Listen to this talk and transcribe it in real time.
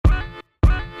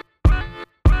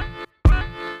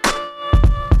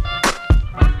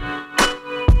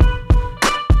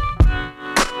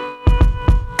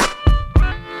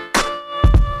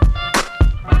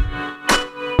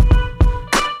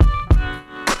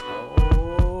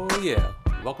Yeah.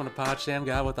 Welcome to Pod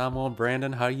Shammgod with Amo and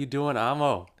Brandon. How you doing,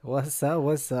 Amo? What's up?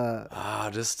 What's up?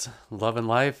 Just loving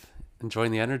life,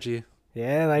 enjoying the energy.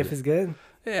 Yeah, life is good.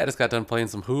 Yeah, I just got done playing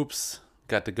some hoops.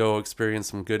 Got to go experience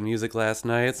some good music last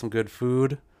night, some good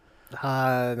food.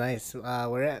 Nice.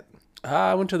 Where at?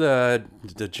 I went to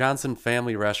the Johnson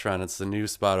Family Restaurant. It's the new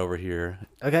spot over here.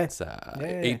 Okay. It's Yeah.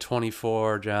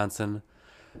 824 Johnson.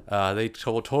 They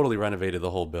totally renovated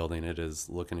the whole building. It is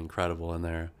looking incredible in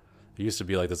there. It used to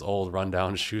be like this old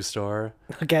rundown shoe store.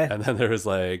 Okay. And then there was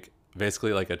like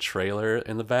basically like a trailer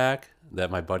in the back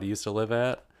that my buddy used to live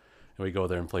at. And we go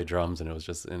there and play drums, and it was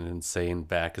just an insane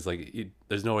back. Cause like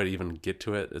there's no way to even get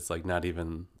to it. It's not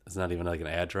even like an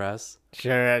address.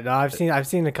 Sure. No, I've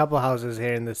seen a couple houses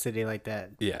here in the city like that.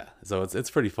 Yeah. So it's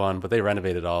pretty fun, but they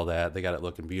renovated all that. They got it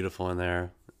looking beautiful in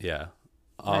there. Yeah.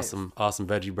 Awesome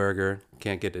veggie burger.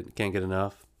 Can't get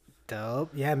enough. Dope.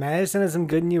 Yeah, Madison has some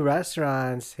good new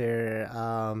restaurants here.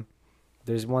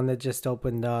 There's one that just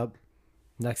opened up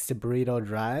next to Burrito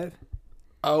Drive.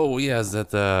 Oh yeah, is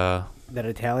that the That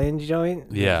Italian joint?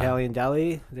 The Yeah. Italian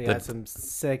deli. They got That- some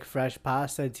sick fresh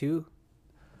pasta too.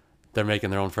 they're making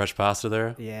their own fresh pasta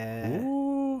there? Yeah.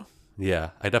 Ooh.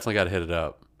 Yeah, I definitely got to hit it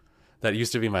up. That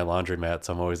used to be my laundromat,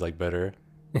 so I'm always like bitter.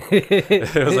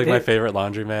 It was like my favorite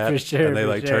laundromat. For sure, And they for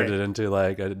like sure. turned it into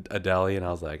like a deli, and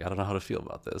I was like, I don't know how to feel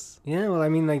about this. Yeah, well, I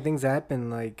mean, like things happen.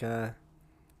 Like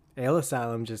Ale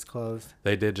Asylum just closed.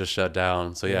 They did just shut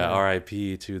down. So yeah, Yeah.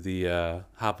 R.I.P. to the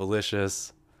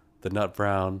Hopalicious, the Nut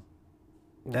Brown,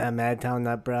 The Madtown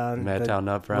Nut Brown. Madtown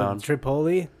Nut Brown.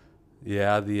 Tripoli.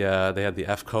 Yeah, they had the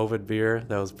F-COVID beer.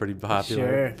 That was pretty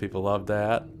popular. Sure. People loved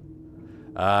that.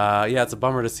 Yeah, it's a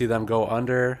bummer to see them go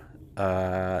under.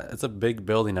 It's a big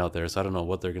building out there, so I don't know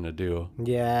what they're gonna do.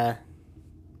 Yeah.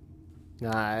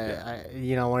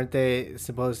 Nah, weren't they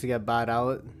supposed to get bought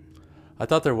out? I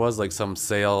thought there was like some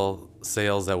sales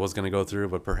that was gonna go through,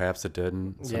 but perhaps it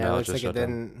didn't. So Yeah, now it it's looks just like it shut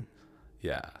down. didn't.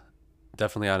 Yeah,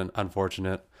 definitely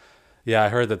unfortunate. Yeah, I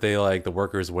heard that they like the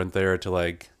workers went there to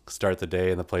like start the day,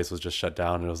 and the place was just shut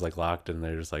down, and it was like locked, and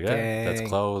they're just like, that's Dang.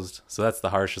 closed. So that's the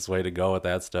harshest way to go with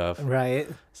that stuff. Right.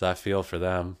 So I feel for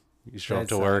them. You show up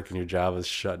That to work sucks. and your job is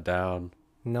shut down.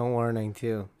 No warning,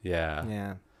 too. Yeah.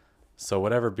 Yeah. So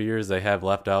whatever beers they have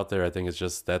left out there, I think it's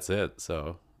just that's it.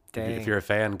 So Dang. if you're a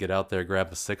fan, get out there,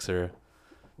 grab a sixer,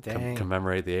 Dang.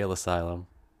 commemorate the Ale Asylum.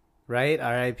 Right?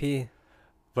 R.I.P.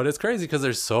 But it's crazy because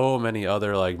there's so many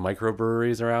other like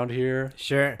microbreweries around here.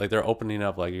 Sure. Like they're opening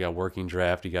up. Like you got Working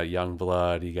Draft, you got Young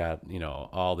Blood, you got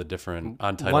all the different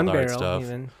untitled One art barrel, stuff.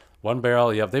 even. One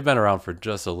Barrel, yep, they've been around for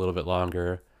just a little bit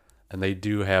longer, and they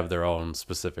do have their own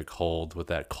specific hold with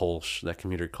that Kolsch, that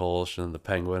commuter Kolsch, and the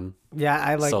Penguin. Yeah,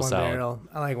 I like So One solid. Barrel.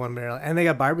 I like One Barrel. And they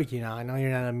got barbecue now. I know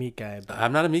you're not a meat guy, but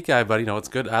I'm not a meat guy, but it's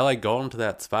good. I like going to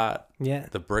that spot. yeah.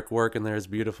 The brickwork in there is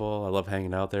beautiful. I love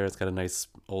hanging out there. It's got a nice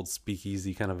old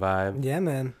speakeasy kind of vibe. Yeah,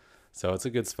 man. So it's a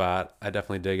good spot. I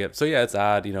definitely dig it. So yeah, it's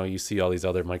odd. You see all these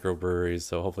other microbreweries,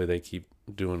 so hopefully they keep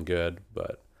doing good.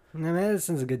 But Yeah,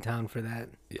 Madison's a good town for that.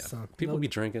 yeah, So, people be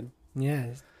drinking. Yeah.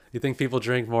 You think people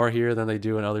drink more here than they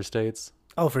do in other states?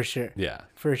 Oh, for sure. Yeah.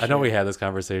 For sure. I know we had this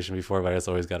conversation before, but I just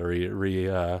always got to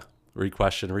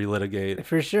re-question, relitigate.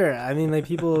 For sure. I mean, like,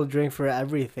 people drink for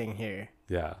everything here.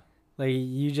 Yeah. Like,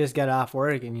 you just get off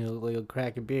work and you'll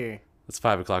crack a beer. It's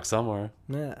 5 o'clock somewhere.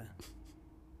 Yeah.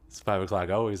 It's 5 o'clock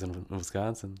always in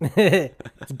Wisconsin.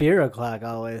 It's beer o'clock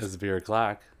always. It's beer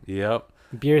o'clock. Yep.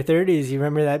 Beer 30s. You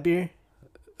remember that beer?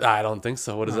 I don't think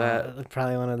so. What is that?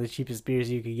 Probably one of the cheapest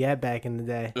beers you could get back in the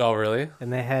day. Oh, really?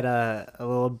 And they had a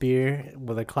little beer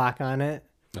with a clock on it.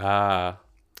 Ah.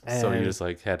 So you And- just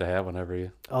like had to have one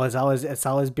every. Oh, it's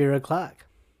always beer o'clock.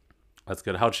 That's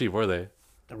good. How cheap were they?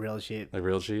 Real cheap. Like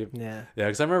real cheap? Yeah. Yeah,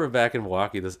 because I remember back in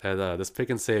Milwaukee, this Pick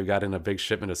and Save got in a big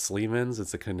shipment of Sleeman's.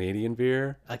 It's a Canadian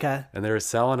beer, Okay. and they were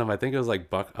selling them. I think it was like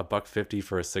 $1.50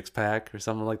 for a 6-pack or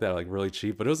something like that, like really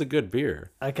cheap. But it was a good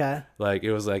beer. Okay. Like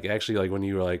it was like actually like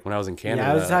when I was in Canada.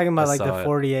 Yeah, I was talking about like saw the it.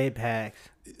 48 packs.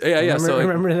 Yeah. Remember, So like,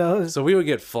 remember those? so we would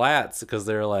get flats because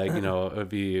they're like it would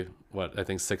be what I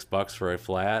think $6 for a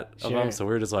flat of Sure. them. So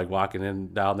we were just like walking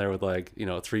in down there with like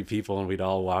 3 people, and we'd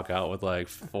all walk out with like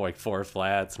four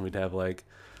flats, and we'd have like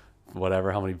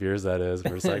whatever how many beers that is.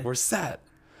 We're just like we're set.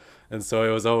 And so it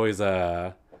was always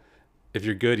if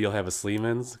you're good, you'll have a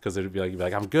Sleeman's, because it'd be like you'd be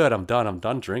like I'm good, I'm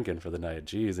done drinking for the night.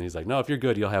 Jeez. And he's like, no, if you're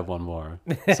good, you'll have one more.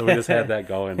 So we just had that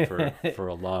going for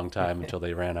a long time until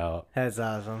they ran out. That's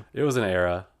awesome. It was an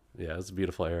era. Yeah, it was a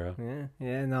beautiful era. Yeah.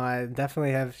 Yeah. No, I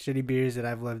definitely have shitty beers that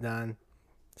I've lived on.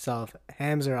 So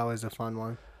hams are always a fun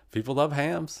one. People love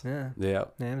hams. Yeah. Yeah.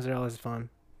 Hams are always fun.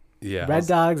 Yeah. Red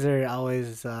dogs are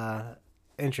always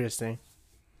interesting.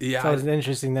 Yeah, It's always an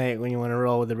interesting night when you want to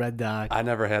roll with the red dog. I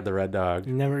never had the red dog.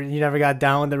 You never got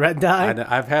down with the red dog?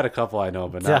 I've had a couple, I know,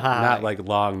 but not like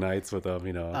long nights with them,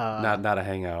 not a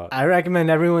hangout. I recommend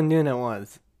everyone doing it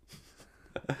once.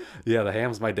 Yeah, the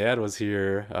hams. My dad was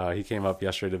here. He came up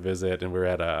yesterday to visit, and we were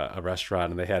at a restaurant,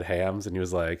 and they had hams, and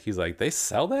he's like, they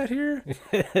sell that here?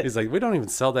 He's like, we don't even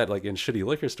sell that like in shitty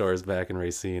liquor stores back in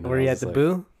Racine. Were you at the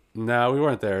Boo? No, we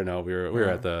weren't there. No, we were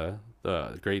at the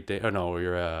Great Dane. Oh no, we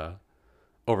were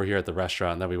over here at the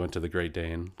restaurant. And then we went to the Great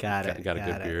Dane. Got a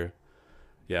good beer.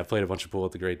 Yeah, I played a bunch of pool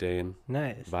at the Great Dane.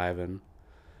 Nice. Vibing.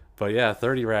 But yeah,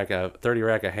 30 rack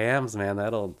of hams, man.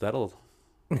 That'll.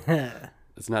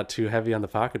 It's not too heavy on the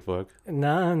pocketbook.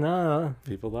 No.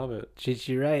 People love it. Treats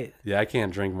you right. Yeah, I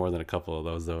can't drink more than a couple of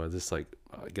those though. It's just like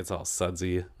it gets all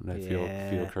sudsy and I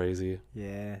feel crazy.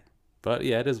 Yeah. But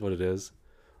yeah, it is what it is.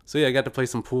 So yeah, I got to play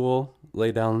some pool,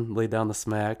 lay down the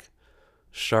smack,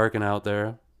 sharking out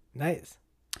there. Nice.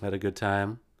 Had a good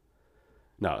time.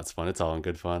 No, it's fun. It's all in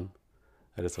good fun.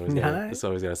 I just always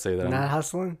gotta say that. Not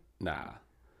hustling? Nah.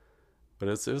 But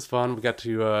it was fun. We got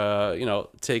to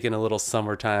take in a little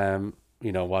summertime,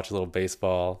 watch a little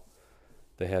baseball.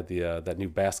 They had that new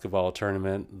basketball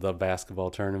tournament, the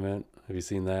basketball tournament. Have you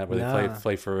seen that? Where they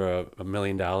play for $1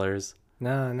 million.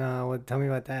 No. Tell me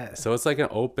about that. So it's like an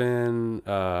open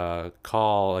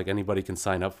call. Like anybody can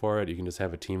sign up for it. You can just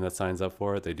have a team that signs up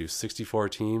for it. They do 64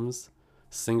 teams,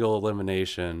 single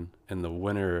elimination, and the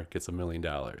winner gets $1 million.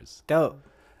 Dope.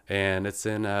 And it's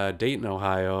in Dayton,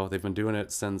 Ohio. They've been doing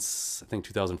it since I think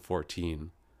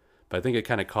 2014. But I think it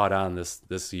kind of caught on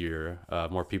this year.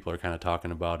 More people are kind of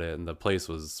talking about it, and the place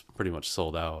was pretty much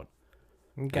sold out.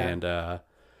 Okay. And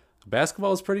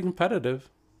basketball is pretty competitive.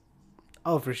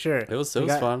 Oh, for sure. It was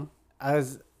fun.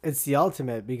 It's the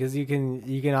ultimate because you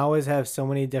can always have so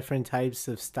many different types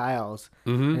of styles,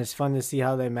 and it's fun to see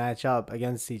how they match up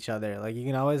against each other. Like you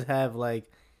can always have like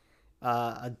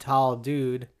a tall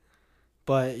dude,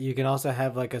 but you can also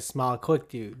have like a small, quick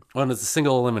dude. Well, and it's a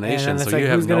single elimination, so like, you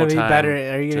have no time.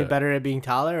 Are you gonna be better at being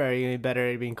taller, or are you gonna be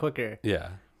better at being quicker? Yeah.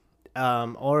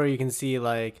 Or you can see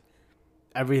like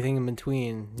everything in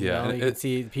between. You can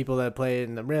see people that play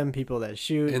in the rim, people that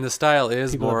shoot. And the style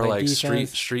is more like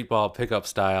defense. street ball pickup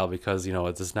style because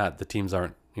it's just not, the teams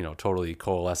aren't totally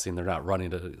coalescing. They're not running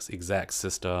the exact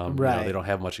system. Right. They don't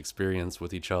have much experience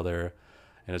with each other,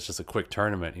 and it's just a quick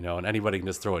tournament. And anybody can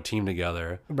just throw a team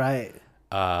together. Right.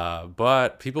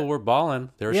 But people were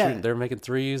balling. They were shooting. They were making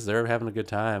threes. They were having a good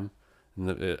time.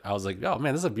 And I was like, oh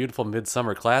man, this is a beautiful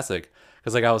midsummer classic.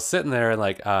 Because like I was sitting there and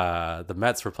like the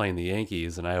Mets were playing the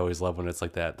Yankees, and I always love when it's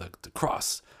like that, the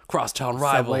crosstown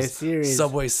rivals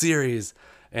Subway Series,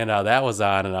 and that was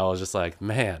on, and I was just like,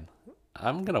 man,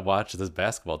 I'm gonna watch this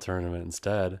basketball tournament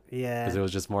instead. Yeah, because it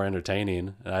was just more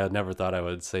entertaining, and I never thought I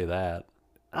would say that.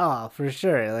 Oh, for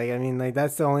sure. Like I mean, like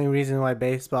that's the only reason why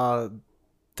baseball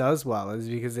does well is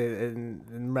because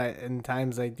in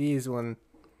times like these when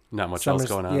not much else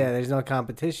going on. Yeah, there's no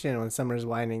competition when summer's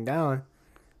winding down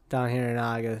here in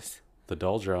August. The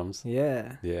doldrums.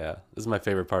 Yeah. Yeah. This is my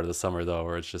favorite part of the summer though,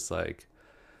 where it's just like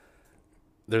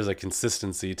there's a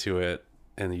consistency to it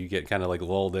and you get kind of like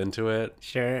lulled into it.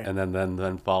 Sure. And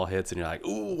then fall hits and you're like,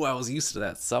 ooh, I was used to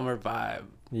that summer vibe.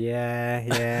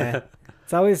 Yeah.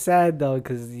 It's always sad though,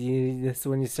 because this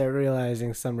when you start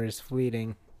realizing summer is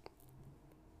fleeting.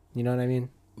 You know what I mean?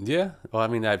 Yeah. Well, I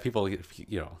mean, people,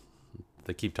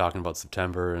 they keep talking about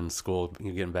September and school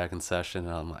getting back in session,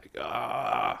 and I'm like,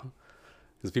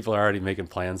 because people are already making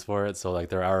plans for it, so like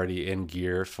they're already in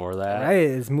gear for that. Right,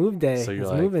 it's move day. So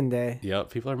it's moving day.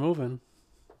 Yep, people are moving.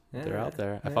 Yeah, they're out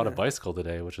there. I found a bicycle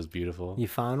today, which was beautiful. You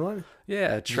found one?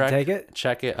 Yeah, Did you take it?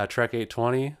 Trek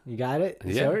 820. You got it?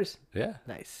 It's yours? Yeah.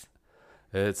 Nice.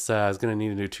 It's gonna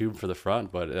need a new tube for the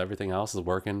front, but everything else is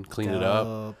working. Cleaned it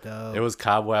up. Dope. It was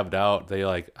cobwebbed out. They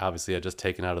obviously had just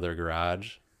taken out of their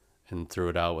garage and threw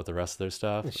it out with the rest of their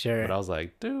stuff. Sure. But I was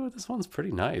like, dude, this one's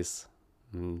pretty nice.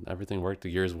 And everything worked. The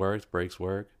gears worked. Brakes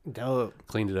work. Dope.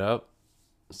 Cleaned it up.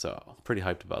 So pretty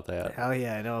hyped about that. Hell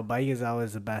yeah. I know a bike is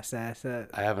always the best asset.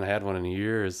 I haven't had one in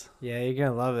years. Yeah, you're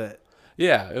going to love it.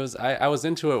 Yeah, it was. I was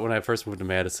into it when I first moved to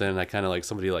Madison. And I kind of like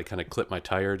somebody like kind of clipped my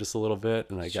tire just a little bit,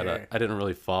 and I didn't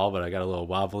really fall, but I got a little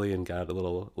wobbly and got a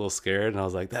little scared, and I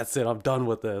was like, that's it, I'm done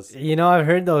with this. I've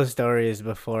heard those stories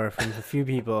before from a few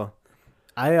people.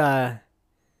 I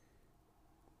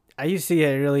used to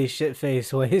get really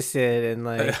shit-faced wasted and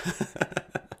like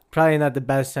probably not the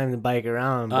best time to bike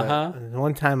around, but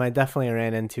one time I definitely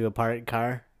ran into a parked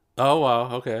car. Oh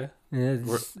wow, okay. Yeah,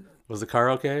 was the car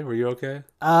okay? Were you okay?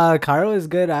 Car was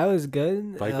good. I was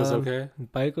good. Bike was okay?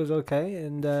 Bike was okay.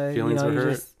 And, feelings were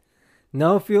hurt?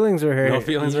 No feelings were hurt. No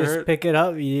feelings you were just hurt? pick it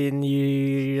up and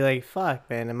you're like, fuck,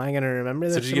 man, am I gonna remember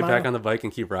this? So did you get back tomorrow? on the bike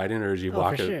and keep riding, or did you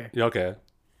walk for it? sure. Yeah, okay.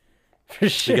 For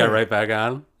sure. You got right back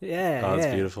on? Yeah. Oh, that's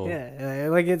yeah, beautiful. Yeah.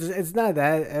 Like it's not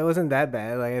that it wasn't that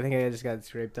bad. Like I think I just got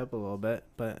scraped up a little bit,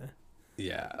 but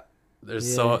Yeah. There's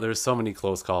Yeah. so many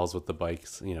close calls with the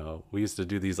bikes. You know, we used to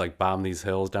do these like bomb these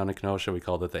hills down in Kenosha. We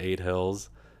called it the 8 Hills,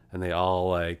 and they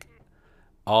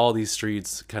all these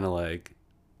streets kind of like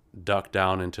duck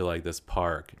down into like this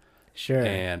park, sure.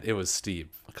 and it was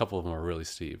steep. A couple of them were really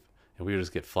steep, and we would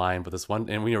just get flying. But this one,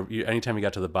 and anytime you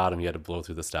got to the bottom, you had to blow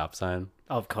through the stop sign.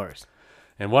 Of course.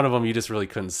 And one of them you just really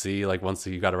couldn't see, like once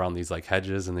you got around these like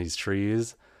hedges and these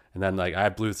trees. And then like I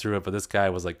blew through it, but this guy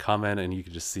was like coming, and you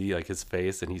could just see like his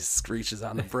face, and he screeches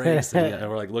on the brakes, and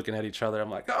we're like looking at each other. I'm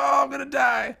like, oh, I'm gonna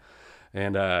die,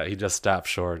 and he just stopped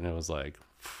short, and it was like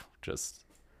just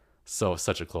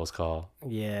such a close call.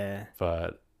 Yeah.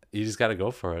 But you just got to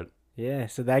go for it. Yeah.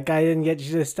 So that guy didn't get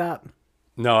you to stop.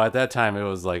 No, at that time it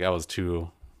was like I was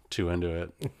too into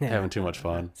it, having too much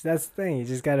fun. So that's the thing. You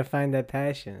just got to find that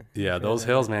passion. Yeah, those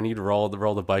hills, man. You'd roll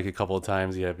the bike a couple of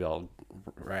times. You'd be all,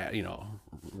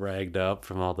 ragged up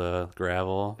from all the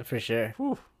gravel. For sure.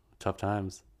 Whew, tough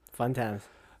times. Fun times.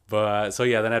 But so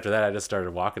yeah, then after that, I just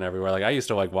started walking everywhere. Like I used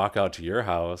to like walk out to your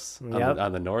house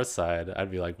on the north side.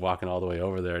 I'd be like walking all the way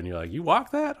over there, and you're like, "You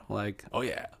walk that?" I'm like, "Oh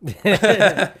yeah."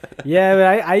 Yeah,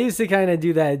 but I used to kind of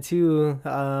do that too,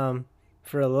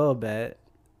 for a little bit.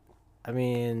 I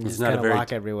mean, just kind of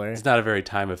walk everywhere. It's not a very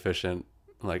time efficient.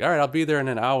 I'm like, all right, I'll be there in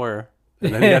an hour,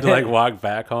 and then you have to like walk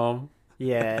back home.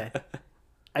 Yeah.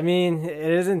 I mean,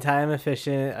 it isn't time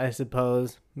efficient, I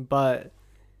suppose, but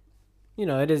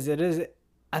it is.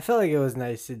 I felt like it was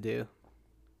nice to do.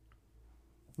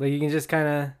 Like you can just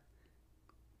kind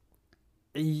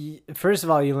of. First of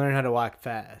all, you learn how to walk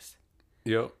fast.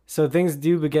 Yep. So things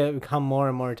do become more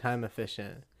and more time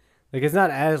efficient. Like it's not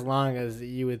as long as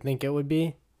you would think it would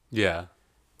be. Yeah.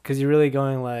 Because you're really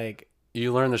going like.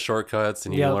 You learn the shortcuts,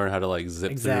 and you learn how to like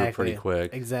zip through pretty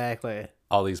quick. Exactly.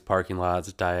 All these parking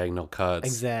lots, diagonal cuts.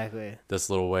 Exactly. This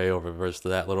little way over versus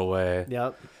that little way.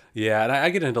 Yep. Yeah, and I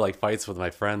get into like fights with my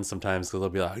friends sometimes because they'll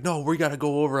be like, "No, we got to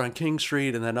go over on King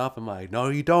Street and then up." I'm like, "No,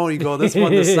 you don't. You go this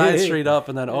side street up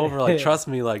and then over. Like, trust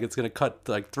me, like it's gonna cut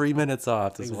like 3 minutes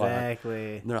off."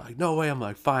 Exactly. And they're like, "No way." I'm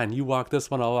like, "Fine, you walk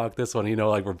this one, I'll walk this one."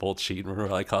 Like we're both cheating, we're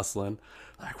like hustling.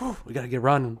 Like, whew, we gotta get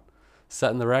running,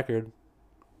 setting the record.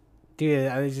 Dude,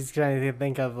 I was just trying to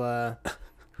think of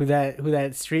who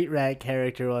that street rat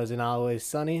character was in Always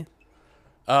Sunny.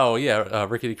 Oh yeah,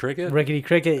 Rickety Cricket. Rickety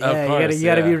Cricket, yeah. Of course, you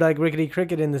gotta be like Rickety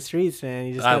Cricket in the streets, man.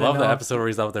 You just I love know. the episode where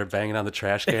he's out there banging on the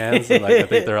trash cans, and like I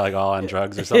think they're like all on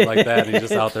drugs or something like that. And he's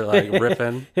just out there like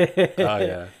ripping.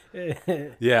 Oh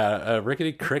yeah,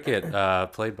 Rickety Cricket,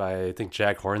 played by I think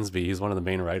Jack Hornsby. He's one of the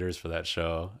main writers for that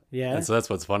show. Yeah. And so that's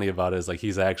what's funny about it is like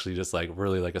he's actually just like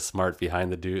really like a smart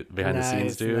behind the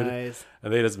scenes dude. Nice.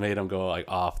 And they just made him go like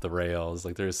off the rails.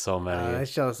 Like there's so many. That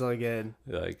show's so good.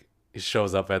 Like he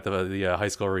shows up at the high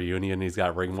school reunion. He's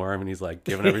got ringworm, and he's like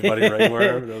giving everybody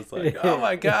ringworm. And I was like, oh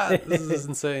my god, this is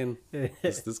insane.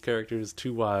 This character is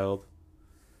too wild.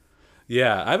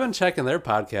 Yeah, I've been checking their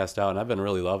podcast out, and I've been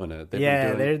really loving it.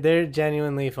 They're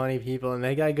genuinely funny people, and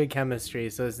they got good chemistry.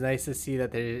 So it's nice to see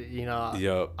that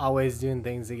they're always doing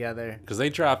things together. Because they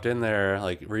dropped in there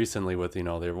like recently with they're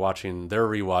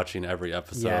rewatching every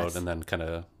episode and then kind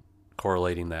of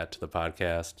correlating that to the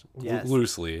podcast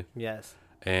loosely. Yes.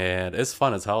 And it's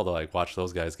fun as hell to like watch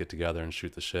those guys get together and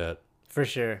shoot the shit. For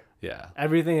sure. Yeah.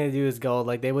 Everything they do is gold.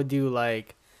 Like they would do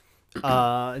like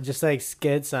just like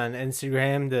skits on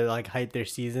Instagram to like hype their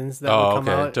seasons that would come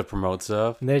out to promote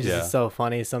stuff. And they're just so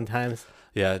funny sometimes.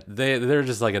 Yeah, they're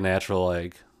just like a natural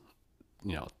like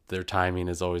their timing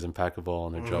is always impeccable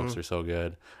and their jokes are so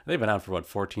good. They've been on for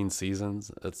 14 seasons.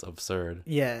 That's absurd.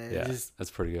 Yeah, it just that's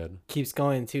pretty good. Keeps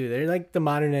going too. They're like the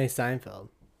modern day Seinfeld.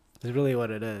 Is really what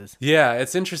it is. Yeah,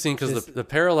 it's interesting because the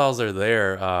parallels are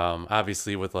there.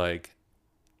 Obviously, with like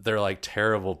they're like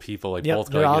terrible people. Like both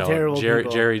they're all terrible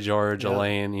people. Jerry, George,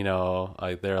 Elaine.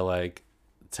 Like they're like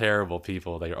terrible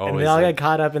people. They're always and they all get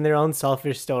caught up in their own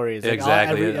selfish stories. Like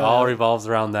exactly, it all revolves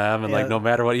around them. And like no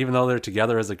matter what, even though they're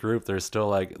together as a group, there's still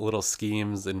like little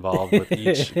schemes involved with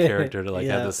each character to like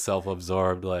have this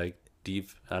self-absorbed like deep.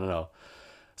 I don't know.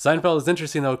 Seinfeld is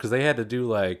interesting though because they had to do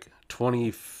like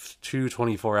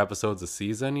 24 episodes a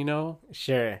season,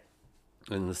 Sure.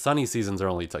 And the Sunny seasons are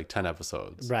only like 10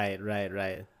 episodes. Right.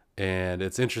 And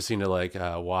it's interesting to like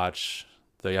watch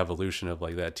the evolution of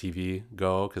like that TV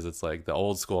go because it's like the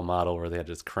old school model where they had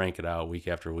to just crank it out week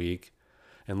after week.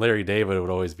 And Larry David would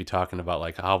always be talking about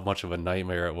like how much of a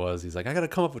nightmare it was. He's like, I got to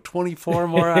come up with 24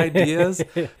 more ideas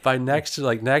by next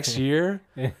year.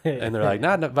 And they're like,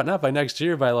 not by next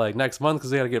year, by like next month,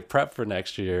 because we got to get prepped for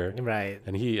next year. Right.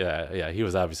 And he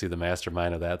was obviously the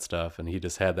mastermind of that stuff. And he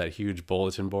just had that huge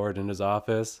bulletin board in his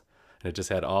office, and it just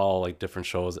had all like different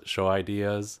show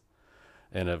ideas.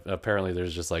 And apparently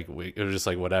there's just like, it was just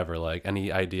like whatever, like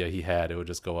any idea he had, it would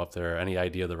just go up there. Any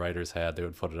idea the writers had, they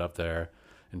would put it up there.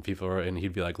 And and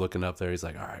he'd be like looking up there. He's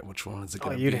like, all right, which one is it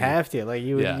going to be? You'd have to. Like,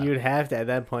 you'd have to at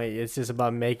that point. It's just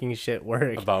about making shit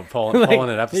work. About pulling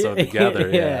an episode together.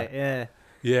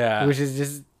 Yeah. Which is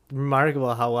just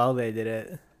remarkable how well they did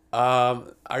it.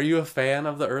 Are you a fan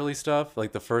of the early stuff?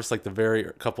 Like the first, like the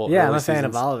very couple Yeah, early I'm a fan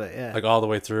seasons? of all of it, yeah. Like all the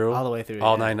way through? All the way through,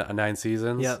 All yeah. nine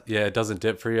seasons? Yep. Yeah, it doesn't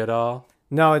dip for you at all?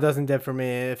 No, it doesn't dip for me.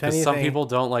 If anything, some people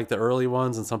don't like the early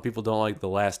ones, and some people don't like the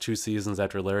last 2 seasons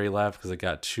after Larry left because it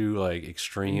got too like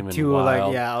extreme and too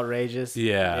wild. like outrageous.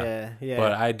 Yeah.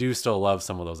 But I do still love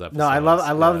some of those episodes. No, I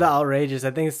love the outrageous.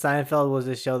 I think Seinfeld was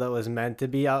a show that was meant to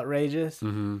be outrageous.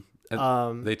 Mm-hmm.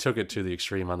 And they took it to the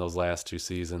extreme on those last 2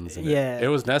 seasons. And yeah, it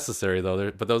was necessary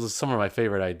though. But those are some of my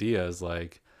favorite ideas,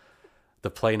 like the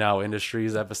Play Now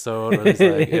Industries episode where he's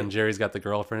like, and Jerry's got the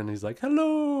girlfriend and he's like,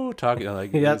 hello, talking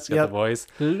like he's got the voice.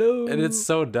 Hello. And it's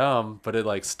so dumb, but it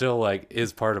like still like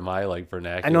is part of my like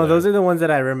vernacular. I know those are the ones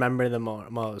that I remember the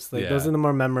most. Like those are the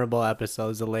more memorable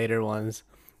episodes, the later ones.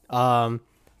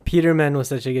 Peterman was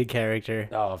such a good character.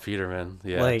 Oh, Peterman.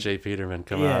 Yeah, like, Jay Peterman.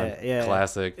 Come on. Yeah.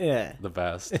 Classic. Yeah. The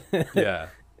best. Yeah.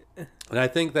 And I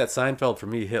think that Seinfeld for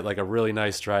me hit like a really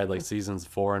nice stride like seasons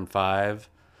 4 and 5.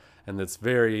 And it's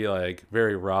very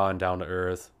raw and down to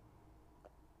earth.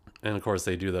 And of course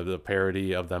they do the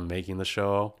parody of them making the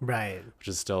show. Right. Which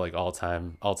is still like all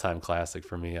time classic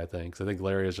for me, I think. So I think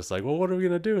Larry is just like, well, what are we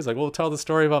gonna do? He's like, we'll tell the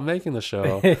story about making the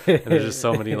show. And there's just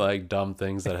so many like dumb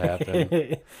things that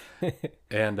happen.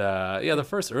 And the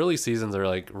first early seasons are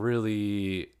like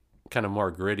really kind of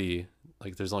more gritty.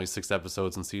 Like there's only 6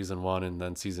 episodes in season 1, and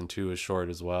then season 2 is short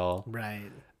as well. Right.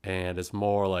 And it's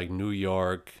more like New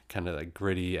York, kind of like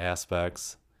gritty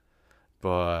aspects.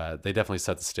 But they definitely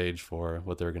set the stage for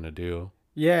what they're going to do.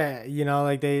 Yeah,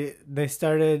 like they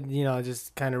started,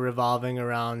 just kind of revolving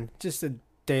around just a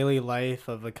daily life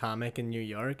of a comic in New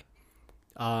York.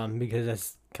 Because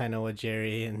that's kind of what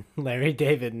Jerry and Larry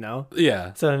David know.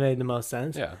 Yeah. So it made the most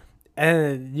sense. Yeah.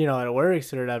 And, it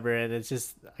works or whatever. And it's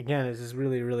just, again, it's just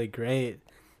really, really great.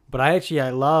 But I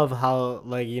love how,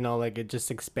 like, it just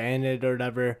expanded or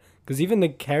whatever. Because even the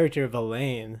character of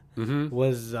Elaine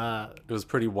was... it was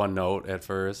pretty one note at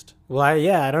first. Well,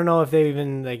 I don't know if they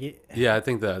even, like... Yeah, I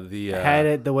think the had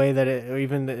it the way that it... Or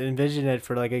even envisioned it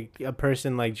for, like, a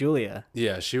person like Julia.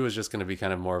 Yeah, she was just going to be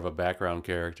kind of more of a background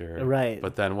character. Right.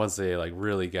 But then once they, like,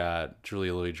 really got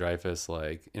Julia Louis-Dreyfus,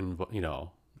 like,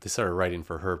 they started writing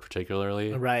for her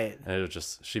particularly. Right. And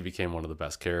she became one of the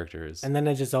best characters. And then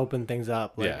it just opened things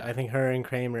up. Like, I think her and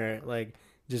Kramer, like...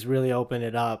 just really open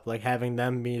it up, like having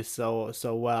them be so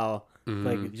well,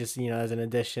 like just as an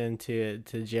addition to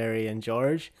Jerry and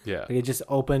George. Yeah, like it just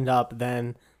opened up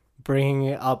then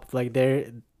bringing up like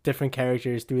their different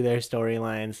characters through their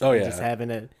storylines. Oh yeah, just having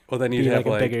it. Well, then you'd have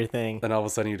like a bigger thing. Then all of a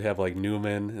sudden you'd have like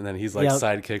Newman, and then he's like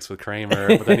sidekicks with Kramer,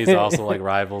 but then he's also like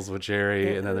rivals with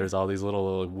Jerry, and then there's all these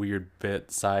little weird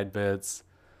side bits.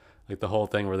 Like the whole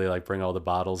thing where they like bring all the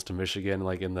bottles to Michigan,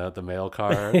 like in the mail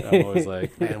car. I'm always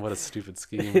like, man, what a stupid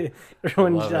scheme.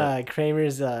 When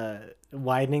Kramer's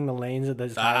widening the lanes of the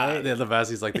highway. Yeah, the best.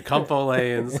 He's like the Compo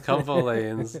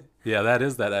lanes. Yeah, that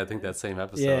is that. I think that same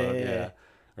episode. Yeah.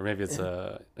 Or maybe it's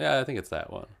I think it's that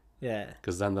one. Yeah.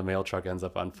 Because then the mail truck ends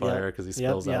up on fire because he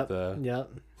spills out the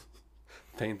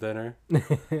paint thinner.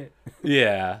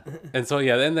 Yeah. And so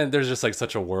and then there's just like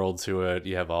such a world to it.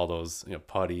 You have all those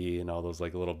Putty and all those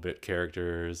like little bit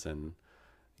characters, and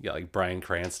you got like Bryan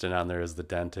Cranston on there as the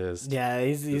dentist. Yeah,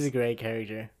 he's a great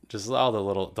character. Just all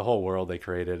the whole world they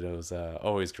created. It was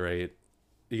always great.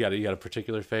 You got a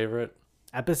particular favorite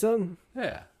episode?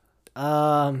 Yeah.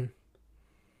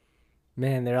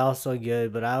 Man, they're all so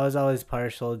good, but I was always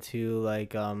partial to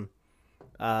like the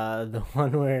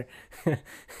one where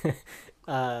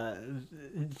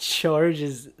George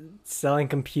is selling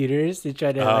computers to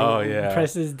try to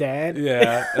impress his dad.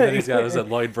 Yeah, and then he's got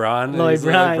Lloyd Braun. Lloyd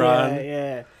Braun.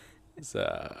 Yeah. It's,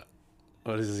 what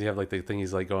does he have like the thing?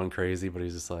 He's like going crazy, but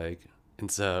he's just like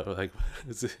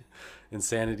it's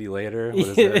insanity later. What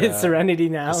is it? It's Serenity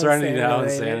Now. Serenity Now,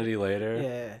 insanity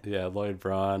later. Yeah. Yeah, Lloyd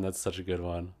Braun. That's such a good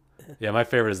one. Yeah, my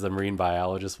favorite is the marine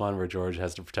biologist one where George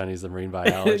has to pretend he's the marine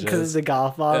biologist. Because it's the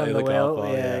golf ball Yeah, and the the golf whale.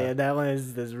 ball, Yeah, yeah. that one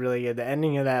is really good. The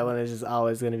ending of that one is just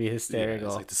always going to be Yeah, it's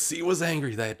hysterical. like the sea was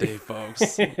angry that day,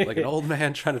 folks. Like an old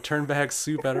man trying to turn back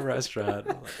soup at a restaurant.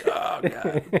 I'm like, oh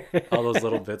god, all those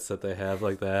little bits that they have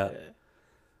like that.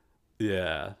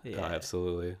 Yeah, oh, Yeah.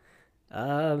 absolutely.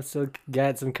 So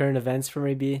got some current events for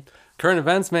me, B? Current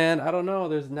events, man. I don't know.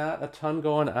 There's not a ton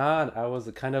going on. I was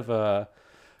kind of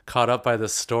caught up by the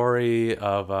story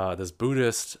of this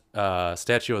Buddhist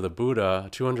statue of the Buddha, a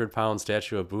 200-pound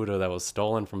statue of Buddha that was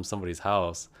stolen from somebody's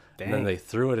house. And then Dang. they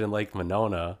threw it in Lake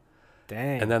Monona.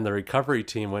 Dang. And then the recovery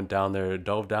team went down there,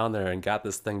 dove down there, and got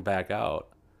this thing back out.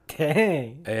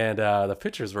 Dang. And the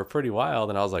pictures were pretty wild.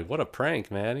 And I was like, what a prank,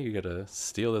 man. You got to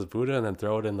steal this Buddha and then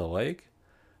throw it in the lake?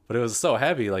 But it was so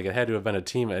heavy, like it had to have been a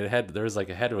team. It had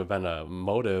to have been a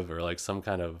motive or like some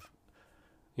kind of,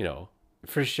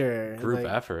 For sure. group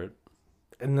Like, effort.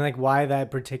 and like, why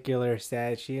that particular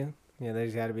statue? Yeah,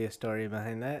 there's got to be a story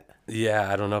behind that.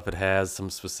 Yeah, I don't know if it has some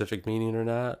specific meaning or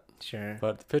not, Sure.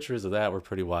 but the pictures of that were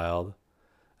pretty wild.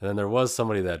 And then there was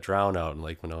somebody that drowned out in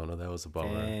Lake Monona. That was a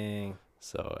bummer. Dang.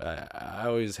 So I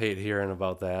always hate hearing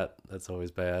about that. That's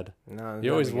always bad. No,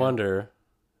 You always wonder.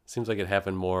 Seems like it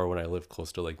happened more when I lived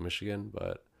close to Lake Michigan,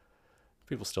 but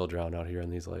people still drown out here in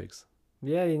these lakes.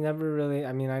 Yeah, you never really.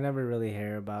 I mean, I never really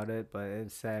hear about it, but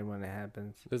it's sad when it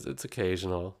happens. It's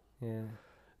occasional. Yeah.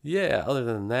 Yeah, other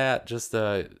than that, just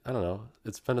I don't know.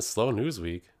 It's been a slow news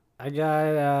week. I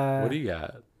got. What do you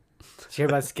got? Did you hear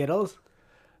about Skittles?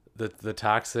 The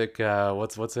toxic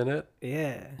what's in it?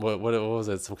 Yeah. What was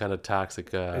it? Some kind of toxic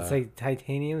It's like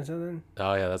titanium or something.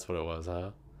 Oh yeah, that's what it was, huh?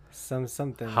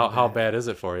 Something. How like that. bad is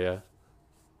it for you?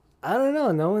 I don't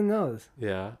know. No one knows.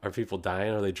 Yeah. Are people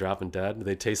dying? Are they dropping dead? Do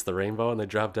they taste the rainbow and they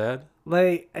drop dead?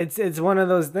 Like it's one of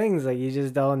those things. Like you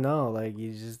just don't know. Like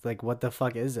you just like what the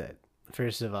fuck is it?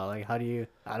 First of all, like how do you?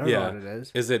 I don't know what it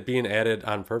is. Is it being added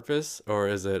on purpose or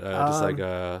is it just like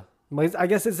a? Like, I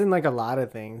guess it's in like a lot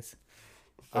of things.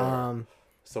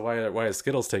 So why is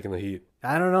Skittles taking the heat?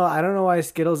 I don't know. I don't know why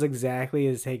Skittles exactly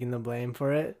is taking the blame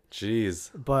for it. Jeez,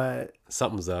 But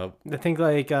something's up. I think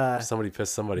like Somebody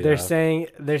pissed somebody they're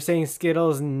off. saying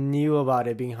Skittles knew about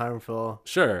it being harmful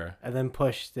Sure. and then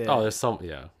pushed it. Oh, there's some.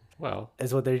 Yeah. Well.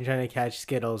 Is what they're trying to catch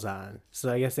Skittles on.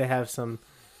 So I guess they have some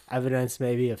evidence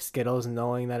maybe of Skittles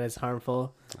knowing that it's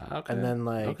harmful. Okay. And then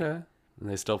like And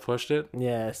they still pushed it.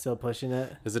 yeah, still pushing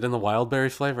it. Is it in the wild berry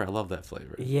flavor? I love that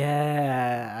flavor.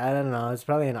 Yeah, I don't know. It's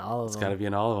probably in all of It's them. got to be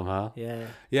in all of them, huh? Yeah.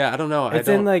 Yeah, I don't know. It's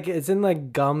in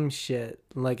like gum shit.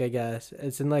 Like I guess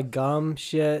it's in like gum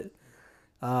shit,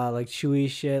 like chewy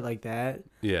shit like that.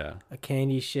 Yeah. A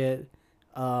candy shit.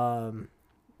 Yeah.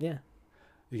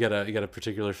 You got a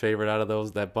particular favorite out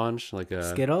of that bunch, like a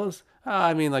Skittles.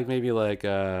 I mean, like maybe like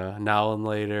a Now and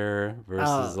Later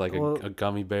versus like well, a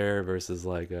gummy bear versus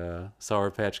like a Sour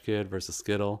Patch Kid versus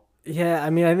Skittle. Yeah,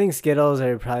 I mean, I think Skittles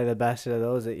are probably the best of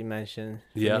those that you mentioned.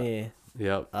 For Yeah. me.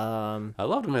 Yep. I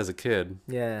loved them as a kid.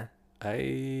 Yeah.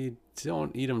 I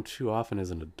don't eat them too often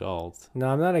as an adult. No,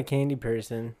 I'm not a candy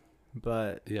person,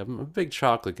 but Yeah, I'm a big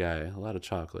chocolate guy. A lot of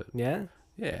chocolate. yeah.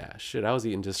 Yeah, shit. I was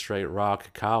eating just straight raw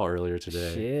cacao earlier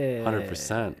today. Shit.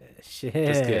 100%. Shit.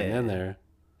 Just getting in there.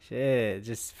 Shit.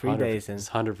 Just freebasing. It's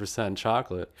 100%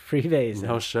 chocolate. Freebasing.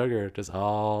 No sugar. Just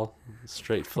all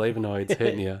straight flavonoids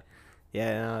hitting you.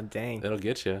 Yeah. No. Dang. It'll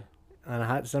get you. On a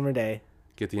hot summer day.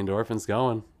 Get the endorphins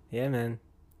going. Yeah, man.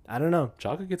 I don't know.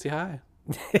 Chocolate gets you high.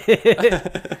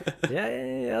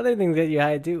 Yeah, other things get you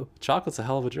high too. Chocolate's a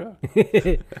hell of a drug.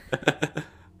 Did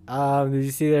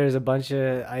you see there's a bunch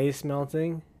of ice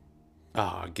melting?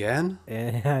 Oh, again?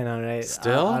 Yeah, I know, right?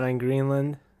 Still? Out in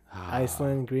Greenland, Ah,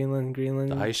 Iceland, Greenland,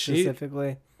 The ice sheet?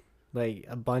 specifically. Like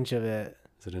a bunch of it.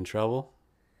 Is it in trouble?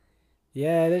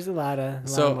 Yeah, there's a lot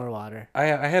more water. I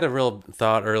had a real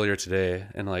thought earlier today,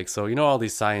 and like, so all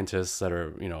these scientists that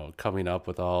are coming up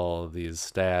with all of these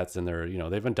stats, and they're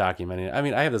they've been documenting it. I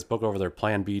mean, I have this book over there,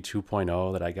 Plan B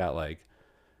 2.0, that I got like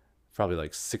probably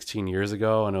like 16 years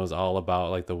ago, and it was all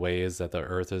about like the ways that the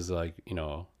Earth is like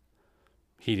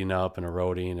heating up and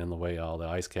eroding, and the way all the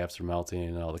ice caps are melting,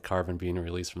 and all the carbon being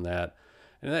released from that.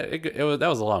 And that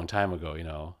was a long time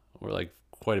ago. We're like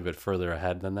quite a bit further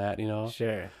ahead than that.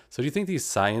 Sure. So do you think these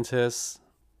scientists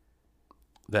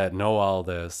that know all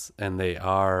this and they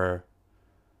are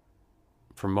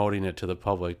promoting it to the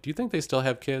public, do you think they still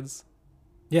have kids?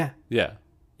 Yeah. Yeah.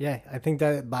 Yeah, I think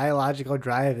that biological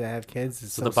drive to have kids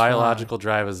is So the biological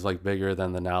drive is like bigger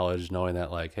than the knowledge, knowing that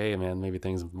like, hey man, maybe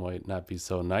things might not be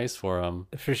so nice for them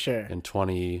for sure. in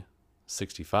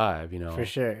 2065, For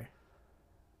sure.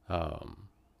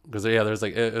 Because yeah, there's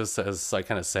like it was like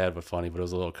kind of sad but funny, but it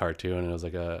was a little cartoon, and it was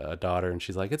like a daughter, and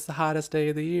she's like, "It's the hottest day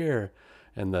of the year,"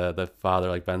 and the father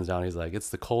like bends down, he's like, "It's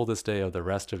the coldest day of the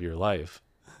rest of your life,"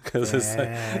 because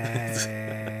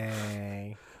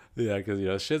Dang. yeah,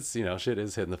 because shit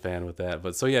is hitting the fan with that.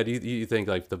 But so yeah, do you think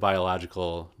like the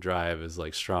biological drive is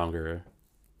like stronger?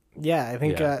 Yeah, I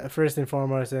think Yeah, first and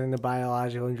foremost, I think the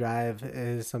biological drive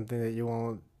is something that you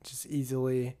won't just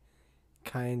easily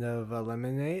kind of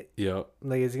eliminate. yep.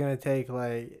 Like it's gonna take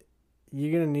like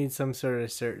you're gonna need some sort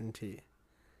of certainty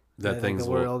That that like the things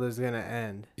will world is gonna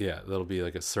end. yeah, there'll be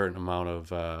like a certain amount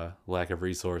of lack of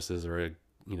resources, or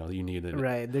you need it.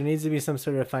 Right. There needs to be some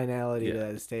sort of finality to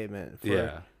Yeah, that statement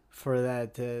yeah. for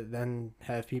that to then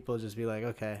have people just be like,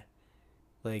 okay,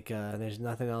 like there's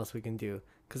nothing else we can do.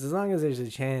 Because as long as there's a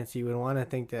chance, you would want to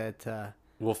think that.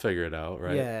 We'll figure it out,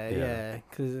 right? Yeah, yeah.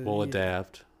 Because We'll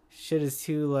adapt. shit is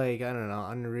too like I don't know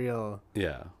unreal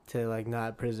Yeah. to like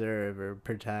not preserve or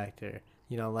protect or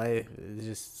life is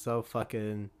just so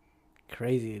fucking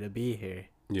crazy to be here.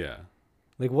 Yeah.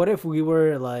 Like what if we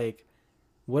were like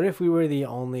what if we were the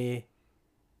only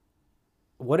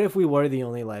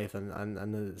life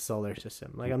on the solar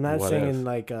system? Like I'm not What saying if? in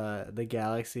like the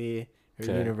galaxy or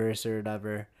Okay. universe or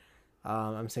whatever.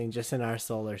 I'm saying just in our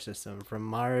solar system, from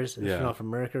Mars, Yeah. from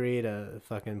Mercury to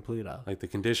fucking Pluto. Like the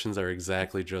conditions are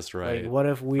exactly just right Like what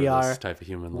if we for are this type of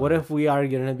human what life. if we are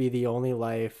gonna be the only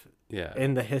life Yeah.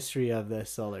 in the history of the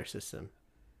solar system?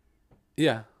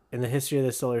 Yeah. In the history of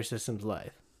the solar system's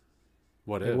life.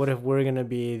 What Like if? what if we're gonna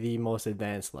be the most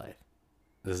advanced life?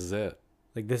 This is it.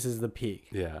 Like this is the peak.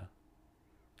 Yeah.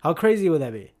 How crazy would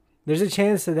that be? There's a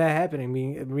chance of that happening,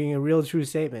 being a real true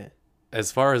statement.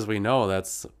 As far as we know,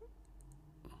 that's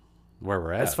where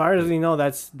we're at. As far as we know,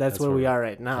 that's where we are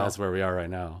right now. That's where we are right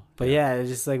now. But yeah, it's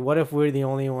just like, what if we're the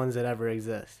only ones that ever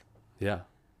exist? Yeah.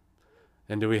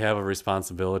 And do we have a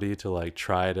responsibility to like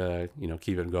try to,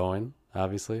 keep it going?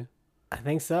 Obviously. I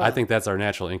think so. I think that's our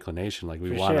natural inclination. Like we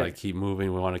For want to sure. like keep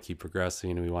moving. We want to keep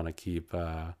progressing. We want to keep,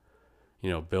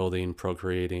 building,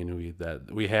 procreating.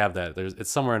 We have that.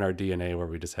 It's somewhere in our DNA where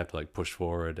we just have to like push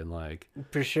forward and like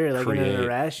For sure, like in create. an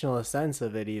irrational sense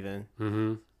of it, even.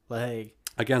 Mm-hmm. Like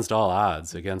Against all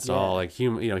odds, against Yeah. all like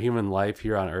human life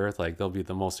here on Earth. Like there'll be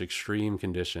the most extreme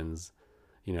conditions,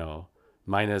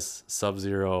 minus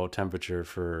sub-zero temperature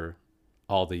for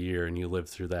all the year, and you live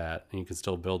through that, and you can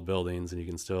still build buildings, and you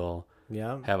can still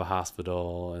yeah, have a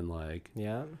hospital and like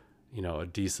yeah, a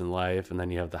decent life. And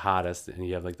then you have the hottest, and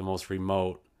you have like the most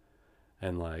remote,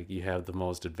 and like you have the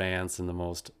most advanced and the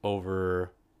most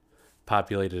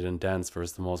overpopulated and dense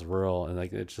versus the most rural, and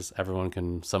like it's just everyone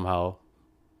can somehow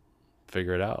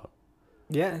figure it out.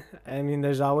 yeah. I mean,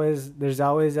 there's always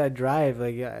that drive.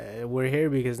 Like we're here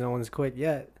because no one's quit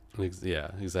yet.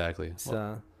 Yeah, exactly.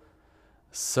 So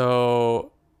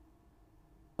So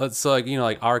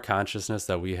like our consciousness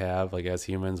that we have, like as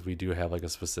humans, we do have like a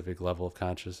specific level of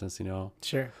consciousness.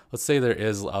 sure, Let's say there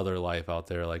is other life out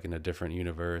there, like in a different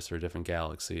universe or a different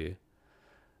galaxy.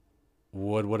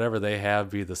 Would whatever they have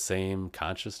be the same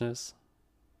consciousness?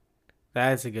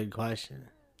 that's a good question.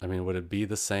 I mean, would it be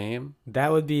the same?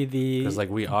 That would be the 'Cause, like,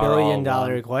 we are $1 billion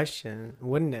one. question,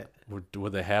 wouldn't it?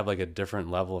 Would they have like a different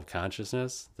level of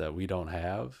consciousness that we don't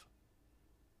have?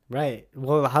 Right.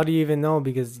 Well, how do you even know?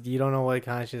 Because you don't know what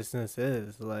consciousness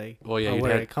is. Like, Well, yeah, or you'd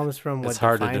where have- it comes from, what It's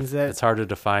hard defines to it. it's hard to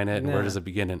define it, and where Yeah. does it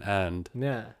begin and end,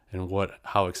 Yeah. and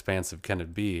how expansive can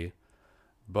it be?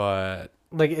 But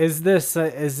Like, is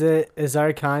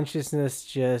our consciousness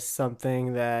just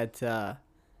something that,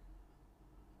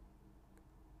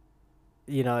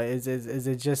 is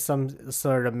it just some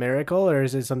sort of miracle, or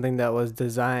is it something that was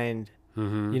designed?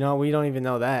 mm-hmm. We don't even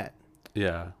know that.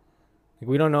 Yeah, Like,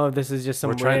 we don't know if this is just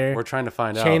some rare we're trying to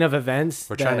find chain out. of events.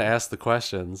 We're trying to ask the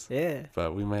questions, Yeah.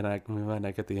 but we might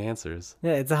not get the answers.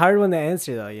 Yeah, it's a hard one to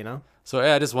answer, though, So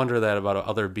yeah, I just wonder that about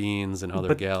other beings and other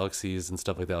But- galaxies and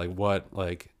stuff like that. Like what,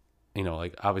 like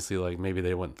like obviously, like maybe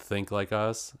they wouldn't think like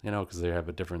us, because they have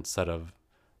a different set of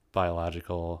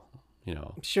biological,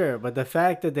 Sure, but the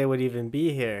fact that they would even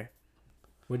be here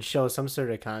would show some sort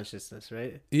of consciousness,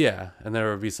 right? Yeah, and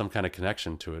there would be some kind of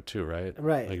connection to it too, right?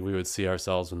 Right. Like we would see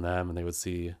ourselves in them, and they would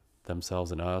see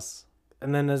themselves in us.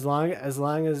 And then as long as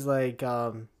like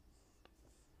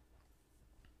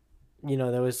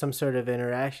there was some sort of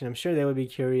interaction, I'm sure they would be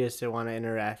curious to want to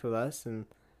interact with us and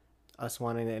us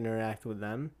wanting to interact with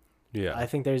them. Yeah. I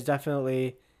think there's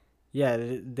definitely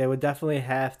they would definitely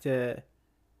have to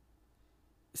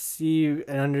see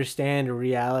and understand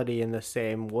reality in the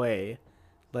same way.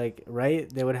 Like, right?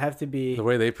 They would have to be The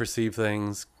way they perceive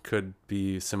things could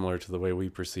be similar to the way we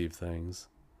perceive things.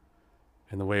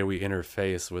 and the way we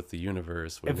interface with the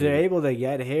universe. If they're able to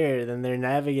get here, then they're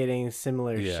navigating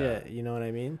similar shit. You know what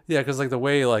I mean? Yeah, because like the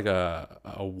way like a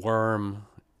worm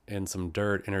and some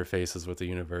dirt interfaces with the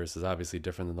universe is obviously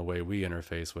different than the way we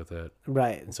interface with it.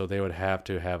 Right. And so they would have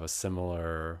to have a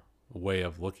similar way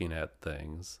of looking at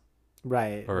things.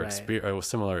 Right. Or, or a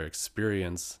similar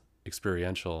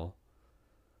experiential,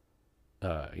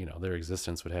 their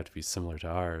existence would have to be similar to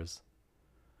ours.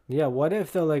 Yeah, what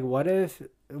if the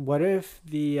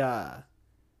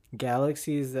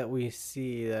galaxies that we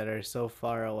see that are so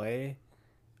far away,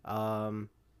 that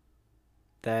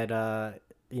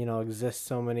exist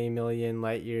so many million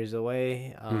light years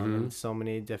away, and so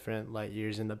many different light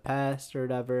years in the past or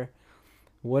whatever.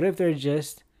 What if they're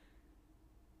just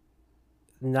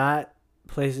not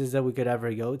places that we could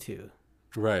ever go to?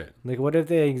 Right. Like, what if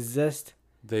they exist?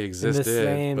 They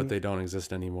existed, but they don't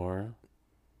exist anymore.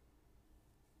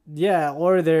 Yeah,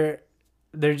 or they're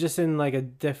just in like a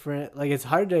different, like, it's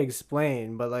hard to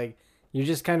explain, but like you're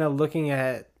just kind of looking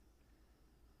at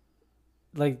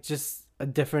like just a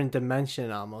different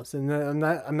dimension almost. And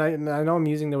I know I'm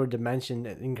using the word dimension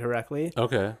incorrectly.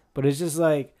 Okay. But it's just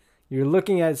like you're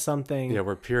looking at something. Yeah,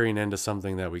 we're peering into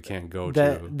something that we can't go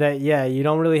to. Yeah, you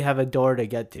don't really have a door to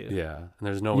get to. Yeah, and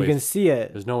there's no way you can see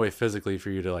it. There's no way physically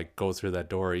for you to like go through that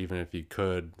door, even if you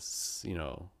could,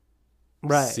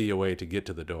 right, see a way to get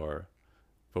to the door,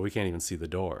 but we can't even see the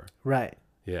door. Right.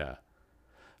 Yeah.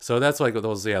 So that's like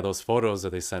those photos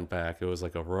that they sent back. It was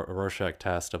like a Rorschach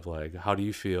test of like, how do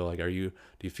you feel? Like, do you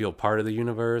feel part of the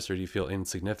universe, or do you feel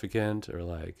insignificant, or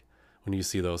like when you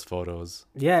see those photos?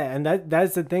 Yeah, and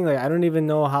that's the thing. Like, I don't even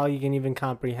know how you can even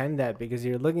comprehend that, because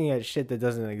you're looking at shit that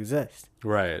doesn't exist.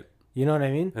 Right. You know what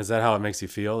I mean? Is that how it makes you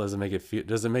feel? Does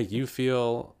it make you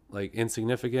feel like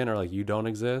insignificant, or like you don't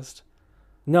exist?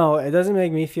 No, it doesn't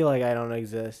make me feel like I don't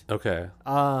exist. Okay.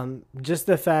 Just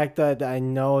the fact that I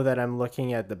know that I'm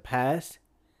looking at the past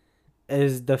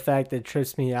is the fact that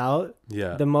trips me out.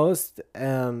 Yeah. The most.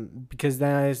 Because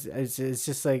then it's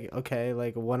just like, okay,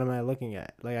 like, what am I looking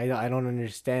at? Like, I don't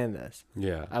understand this.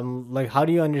 Yeah. I'm like, how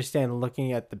do you understand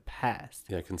looking at the past?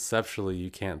 Yeah, conceptually you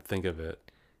can't think of it.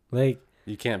 Like,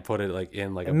 you can't put it like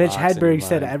in like a Mitch box Hedberg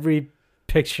said every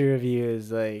picture of you is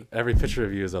like... Every picture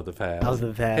of you is of the past. Of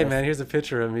the past. Hey man, here's a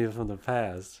picture of me from the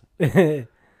past.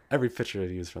 Every picture of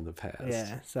you is from the past.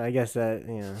 Yeah, so I guess that,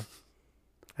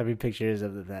 every picture is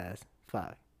of the past.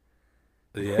 Fuck.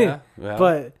 Yeah. Well,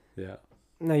 but yeah.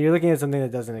 No, you're looking at something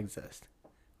that doesn't exist.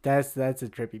 That's a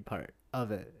trippy part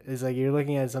of it. It's like you're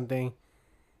looking at something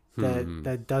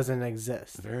that doesn't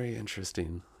exist. Very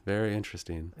interesting. Very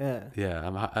interesting. Yeah.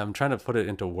 Yeah, I'm trying to put it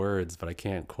into words, but I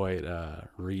can't quite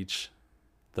reach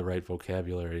the right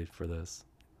vocabulary for this.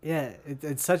 Yeah,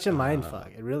 it's such a mind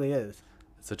fuck. It really is.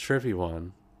 It's a trippy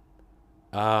one.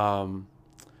 And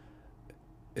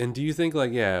do you think,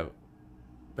 like,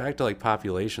 back to like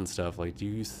population stuff, like, do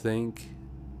you think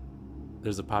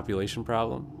there's a population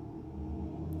problem?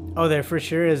 Oh, there for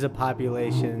sure is a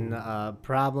population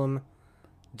problem,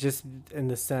 just in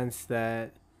the sense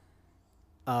that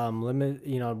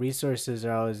resources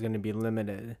are always going to be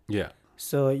limited. Yeah.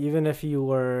 So even if you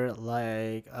were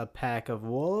like a pack of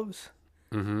wolves,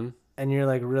 and you're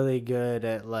like really good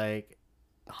at like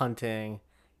hunting,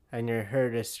 and your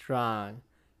herd is strong,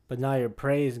 but now your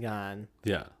prey is gone.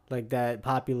 Yeah. Like, that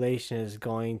population is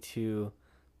going to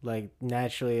like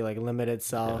naturally like limit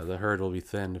itself. Yeah, the herd will be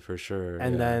thinned for sure.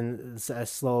 And then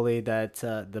slowly that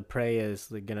the prey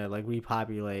is like, gonna like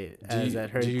repopulate as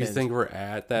that herd. Do you thins. think we're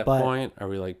at that point? Are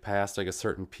we like past like a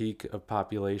certain peak of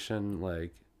population?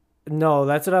 Like, no,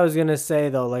 that's what I was gonna say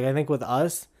though. Like, I think with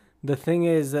us, the thing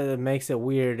is that it makes it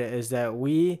weird is that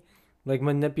we like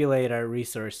manipulate our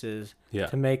resources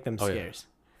to make them scarce.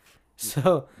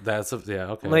 So that's okay.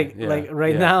 Like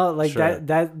right now, like sure.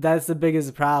 that's the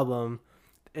biggest problem,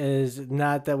 is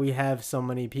not that we have so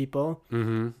many people,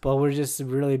 but we're just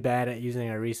really bad at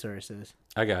using our resources.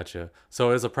 I gotcha.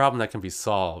 So it's a problem that can be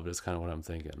solved is kind of what I'm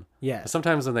thinking. Yeah.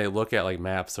 Sometimes when they look at like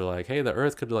maps, they're like, hey, the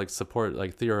Earth could like support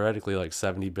like theoretically like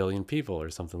 70 billion people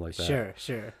or something like that.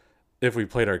 Sure. If we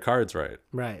played our cards right.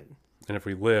 Right. And if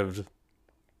we lived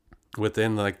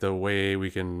within like the way we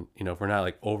can, if we're not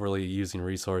like overly using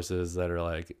resources that are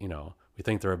like, we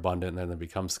think they're abundant and then they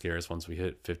become scarce once we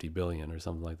hit 50 billion or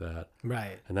something like that.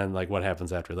 Right. And then like what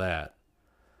happens after that?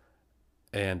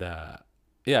 And I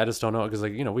just don't know, because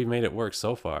like, we made it work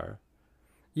so far.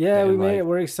 Yeah, and we made it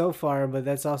work so far, but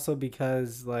that's also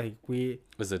because like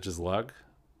is it just luck?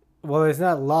 Well, it's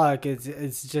not luck.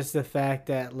 It's just the fact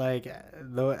that like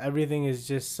everything is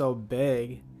just so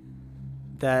big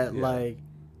that like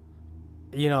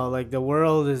like the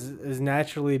world is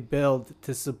naturally built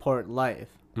to support life.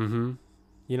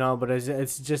 You know, but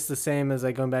it's just the same as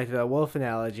like going back to that wolf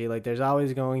analogy. Like there's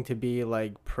always going to be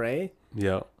like prey.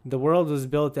 Yeah. The world was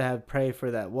built to have prey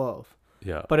for that wolf.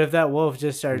 Yeah. But if that wolf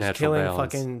just starts Natural killing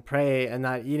balance. fucking prey and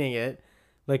not eating it,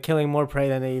 like killing more prey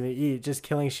than they even eat, just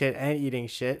killing shit and eating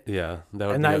shit, Yeah. That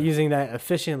would and be not using that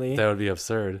efficiently, that would be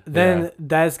absurd. then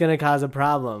that's gonna cause a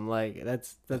problem. Like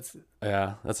that's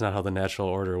Yeah, that's not how the natural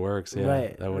order works. Yeah,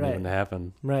 Right, that wouldn't right. even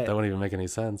happen. Right. That wouldn't even make any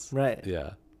sense. right.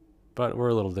 Yeah, but we're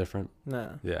a little different.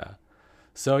 No. Yeah,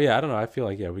 so yeah, I don't know. I feel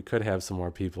like we could have some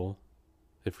more people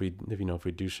if we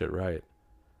do shit right.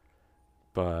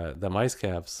 But the mice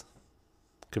caps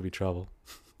could be trouble.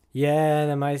 Yeah,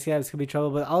 the mice caps could be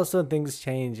trouble, but also things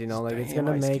change. You know, like it's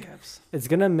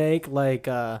gonna make like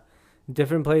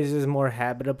different places more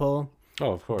habitable.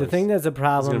 Oh, of course. The thing that's a It's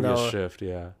problem gonna be though a shift.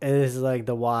 Yeah. is like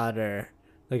the water,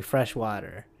 like fresh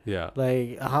water. Yeah.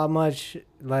 Like how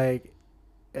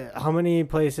many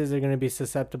places are going to be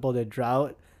susceptible to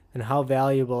drought, and how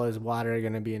valuable is water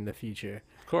going to be in the future,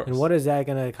 Of course. and what is that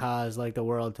going to cause like the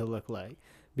world to look like?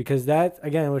 Because that,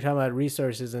 again, we're talking about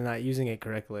resources and not using it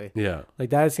correctly. Yeah. Like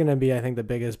that's going to be, I think, the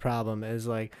biggest problem is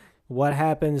like what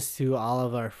happens to all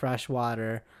of our fresh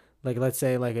water. Like let's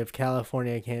say like if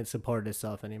California can't support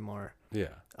itself anymore. Yeah.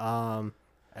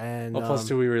 And Well, plus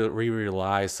too, we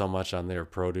rely so much on their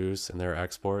produce and their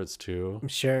exports too.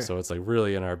 Sure. So it's like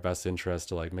really in our best interest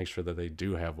to like make sure that they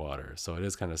do have water. So it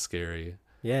is kind of scary.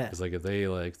 Yeah. It's like if they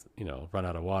like run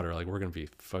out of water, like we're gonna be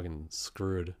fucking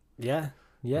screwed. Yeah.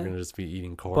 Yeah. We're gonna just be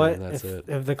eating corn But and that's it.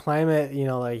 if the climate,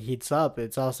 like heats up,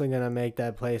 it's also gonna make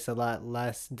that place a lot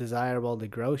less desirable to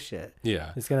grow shit.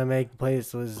 Yeah. It's gonna make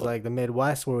places like the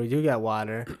Midwest where we do get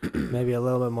water maybe a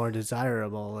little bit more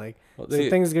desirable. Like so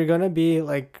things are gonna be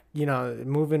like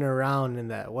moving around in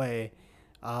that way.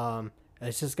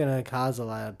 It's just gonna cause a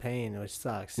lot of pain, which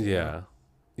sucks. Yeah.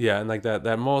 Yeah, and like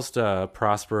that most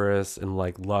prosperous and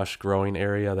like lush growing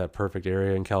area, that perfect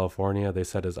area in California, they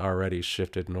said has already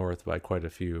shifted north by quite a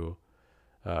few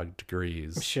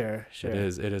degrees. Sure. It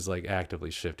is like actively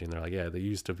shifting. They're like, this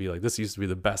used to be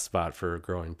the best spot for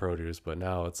growing produce, but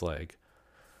now it's like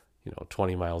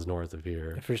 20 miles north of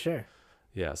here. For sure.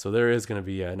 Yeah, so there is going to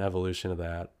be an evolution of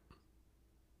that.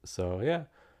 So yeah.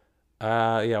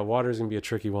 Water is going to be a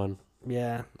tricky one.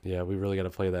 Yeah. Yeah, we really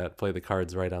got to play the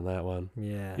cards right on that one.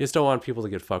 Yeah. You just don't want people to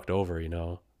get fucked over,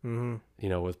 Mm-hmm.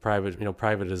 With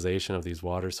privatization of these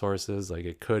water sources, like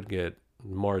it could get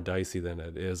more dicey than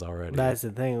it is already. That's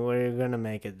the thing. We're gonna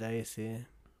make it dicey.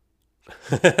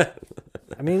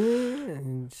 I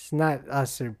mean, it's not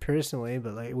us or personally,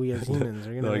 but like we as humans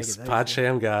are gonna like make it Spot dicey.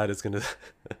 Shammgod is gonna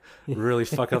really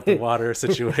fuck up the water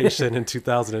situation in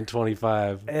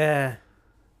 2025. Yeah.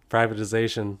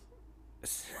 Privatization.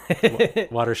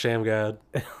 Water Shammgod.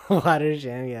 Water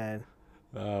Shammgod.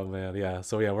 Oh man, yeah.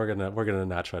 So yeah, we're gonna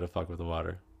not try to fuck with the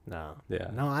water. No. Yeah.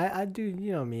 No, I do.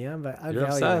 Me. I You're value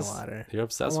obsessed. the water. You're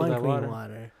obsessed I with want that clean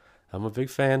water. I'm a big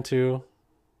fan too,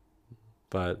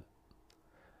 but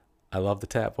I love the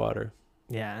tap water.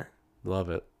 Yeah. Love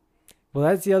it. Well,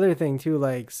 that's the other thing too.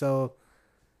 Like, so,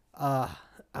 I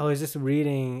was just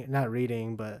not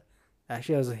reading, but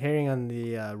actually I was hearing on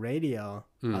the radio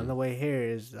on the way here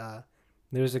is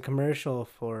there was a commercial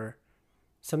for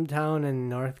some town in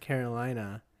North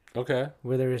Carolina. Okay.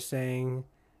 Where they were saying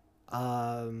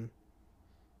the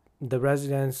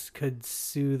residents could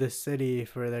sue the city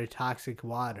for their toxic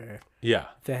water. Yeah.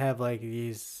 If they have like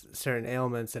these certain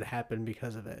ailments that happen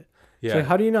because of it. Yeah. So like,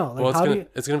 how do you know? Like, well,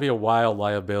 it's gonna be a wild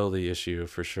liability issue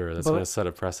for sure. That's gonna set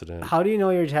a precedent. How do you know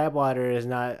your tap water is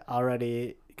not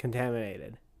already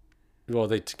contaminated? Well,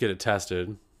 they get it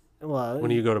tested. Well, when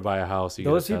you go to buy a house,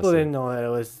 those people didn't know that it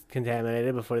was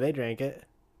contaminated before they drank it.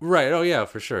 Right. Oh yeah,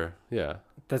 for sure. Yeah.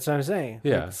 That's what I'm saying.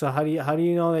 Yeah. Like, so how do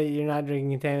you know that you're not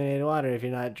drinking contaminated water if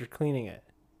you're not cleaning it?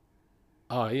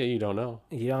 Oh yeah, you don't know.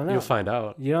 You don't know. You'll find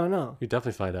out. You don't know. You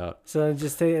definitely find out. So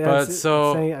just say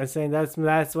I'm saying that's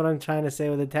what I'm trying to say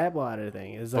with the tap water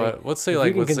thing. Is like, but let's say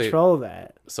you can control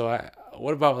that. So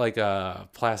what about like a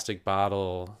plastic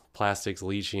bottle? Plastics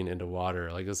leaching into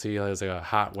water. Like, let's see, there's like a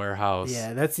hot warehouse.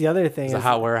 Yeah, that's the other thing. There's a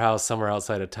hot warehouse somewhere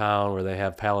outside of town where they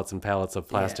have pallets and pallets of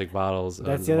plastic bottles.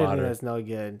 That's the other thing that's no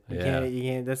good. You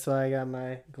can't. That's why I got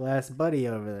my glass buddy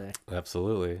over there.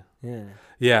 Absolutely. Yeah.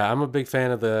 Yeah, I'm a big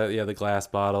fan of the glass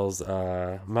bottles.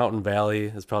 Mountain Valley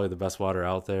is probably the best water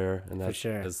out there, and that's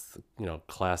is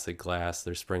classic glass.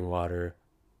 Their spring water,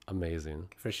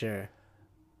 amazing. For sure.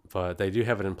 But they do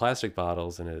have it in plastic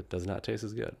bottles, and it does not taste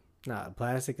as good. Nah,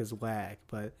 plastic is whack,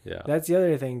 but yeah, that's the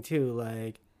other thing too.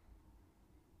 Like,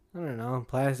 I don't know,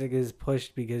 plastic is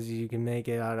pushed because you can make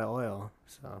it out of oil.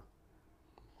 So,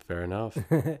 fair enough.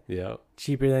 Yeah,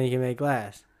 cheaper than you can make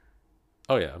glass.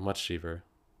 Oh yeah, much cheaper.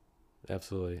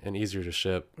 absolutely, and easier to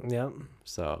ship. Yep.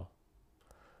 So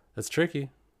it's tricky.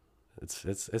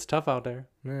 It's tough out there.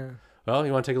 Yeah. Well,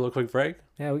 you want to take a little quick break?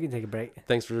 Yeah, we can take a break.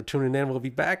 Thanks for tuning in. We'll be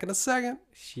back in a second.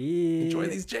 Shit. Enjoy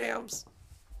these jams.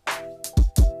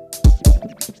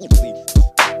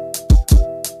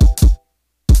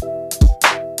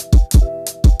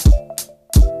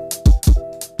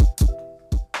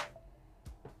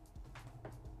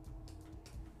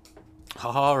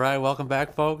 All right, welcome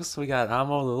back, folks. We got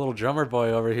Amo, the little drummer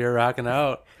boy, over here rocking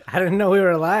out. I didn't know we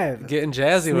were live. Getting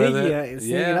jazzy with it.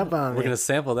 Sneaking up on me. We're going to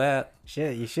sample that.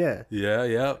 Shit, you should. Yeah,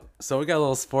 yep. So we got a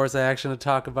little sports action to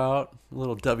talk about. A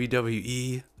little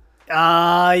WWE.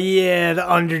 Ah, yeah,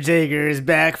 the Undertaker is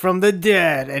back from the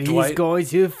dead, and he's going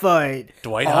to fight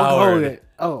Dwight Hulk Howard. Hogan.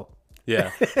 Oh.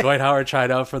 Yeah, Dwight Howard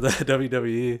tried out for the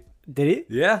WWE. Did he?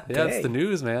 Yeah, Dang. it's the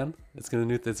news, man. It's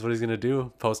what he's gonna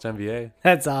do post NBA.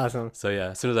 That's awesome. So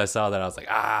yeah, as soon as I saw that, I was like,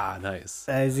 nice.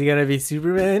 Is he gonna be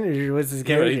Superman, or what's his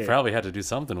character? He probably had to do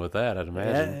something with that, I'd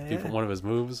imagine. Yeah. One of his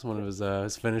moves, one of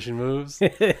his finishing moves.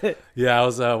 Yeah, I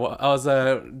was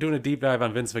doing a deep dive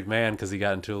on Vince McMahon because he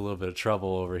got into a little bit of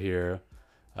trouble over here,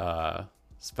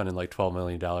 spending like $12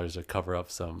 million to cover up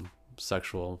some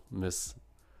sexual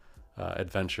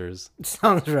adventures.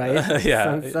 Sounds right.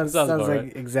 Yeah, sounds about like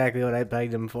right. exactly what I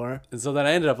pegged him for. And so then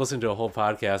I ended up listening to a whole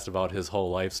podcast about his whole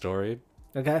life story.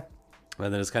 Okay.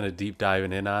 And then it's kind of deep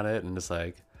diving in on it, and it's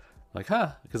like,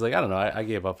 because like I don't know, I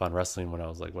gave up on wrestling when I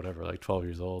was like 12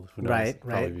 years old. Who knows? Right.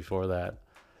 Probably before that.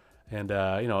 And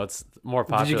it's more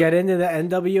popular. Did you get into the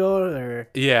NWO or?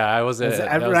 Yeah, I was.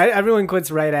 Everyone quits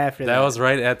right after that. That was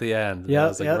right at the end. Yep, I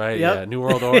was like, yep. yeah, New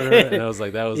World Order, and I was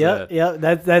like, that was it. Yep.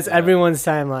 That's everyone's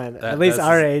timeline. At least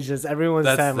our age, that's everyone's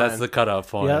timeline. That's the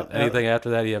cutoff point. Yep. Anything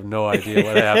after that, you have no idea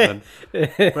what happened.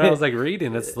 But I was like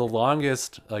reading, it's the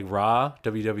longest, like Raw,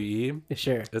 WWE.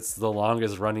 Sure. It's the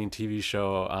longest running TV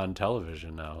show on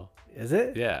television now. Is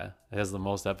it? Yeah, it has the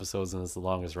most episodes and it's the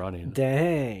longest running.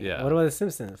 Dang. Yeah. What about The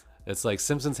Simpsons? It's like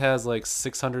Simpsons has like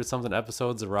 600 something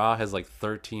episodes. Raw has like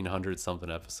 1,300 something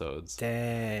episodes.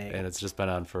 Dang. And it's just been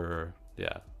on for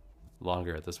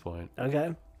longer at this point.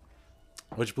 Okay.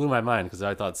 Which blew my mind because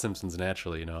I thought Simpsons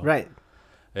naturally, Right.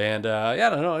 And I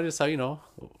don't know. I just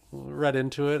read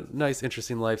into it. Nice,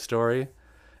 interesting life story.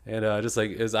 And just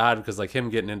like it's odd because like him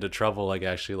getting into trouble like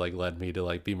actually like led me to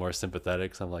like be more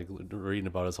sympathetic. So I'm like reading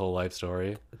about his whole life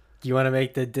story. Do you want to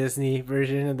make the Disney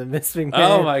version of the Miss McMahon?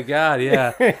 Oh my God,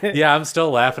 yeah, yeah. I'm still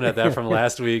laughing at that from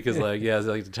last week. Is like, yeah,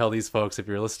 like to tell these folks if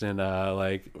you're listening,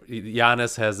 like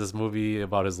Giannis has this movie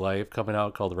about his life coming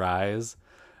out called Rise.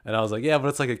 And I was like, yeah, but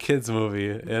it's like a kid's movie.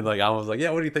 And like I was like,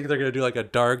 yeah, what do you think they're gonna do? Like a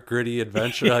dark, gritty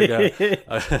adventure, like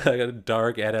a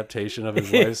dark adaptation of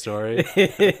his life story.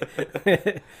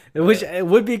 Which it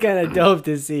would be kind of dope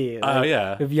to see. Like,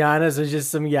 yeah. If Giannis was just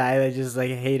some guy that just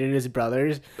like hated his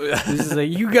brothers, he's just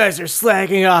like, you guys are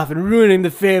slacking off and ruining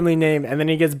the family name, and then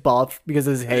he gets bald because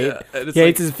of his hate. Yeah, he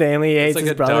hates his family, he hates like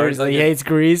his brothers, he hates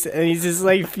Greece, and he's just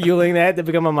like fueling that to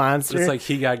become a monster. It's like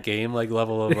He Got Game, like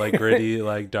level of like gritty,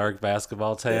 like dark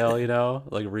basketball tale.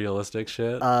 Like realistic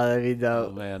shit. That'd be dope.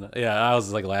 Oh man, yeah, I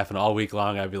was like laughing all week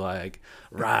long. I'd be like,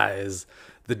 Rise,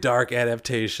 the dark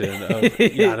adaptation of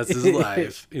Giannis's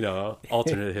life.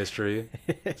 Alternate history,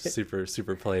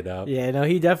 super played out. Yeah, no,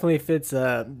 he definitely fits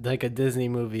like a Disney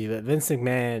movie, but Vince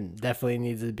McMahon definitely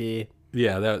needs to be.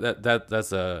 Yeah,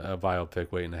 that's a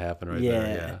biopic waiting to happen right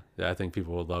there. Yeah, I think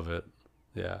people would love it.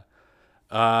 Yeah,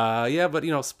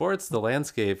 but sports, the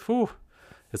landscape,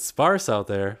 it's sparse out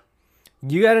there.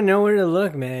 You gotta know where to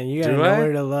look, man. You gotta know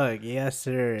where to look. Yes,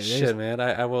 sir. Shit, man.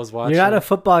 I was watching. You're not a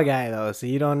football guy though, so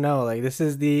you don't know. Like this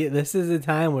is the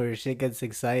time where shit gets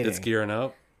exciting. It's gearing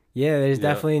up. Yeah, there's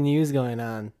definitely news going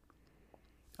on.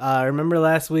 Remember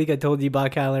last week I told you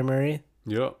about Kyler Murray?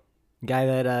 Yep. Guy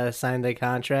that signed the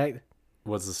contract.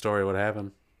 What's the story? What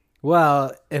happened?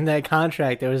 Well, in that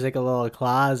contract there was like a little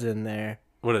clause in there.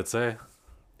 What did it say?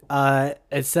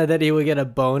 It said that he would get a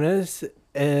bonus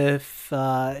if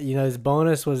his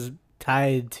bonus was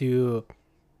tied to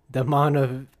the amount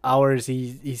of hours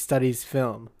he studies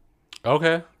film.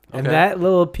 Okay. And that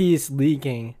little piece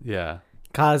leaking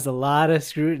caused a lot of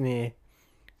scrutiny,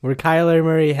 where Kyler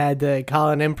Murray had to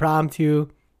call an impromptu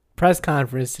press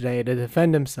conference today to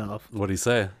defend himself. What'd he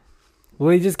say? Well,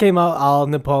 he just came out all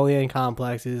Napoleon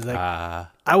complexes. Like,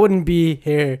 I wouldn't be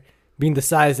here being the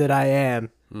size that I am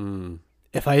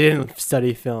if I didn't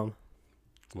study film.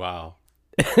 Wow.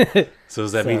 So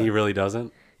does that mean he really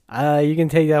doesn't? You can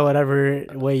take that whatever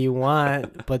way you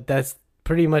want, but that's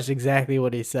pretty much exactly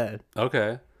what he said.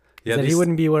 Okay. Yeah, he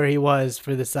wouldn't be where he was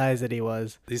for the size that he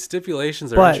was. These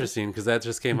stipulations are interesting because that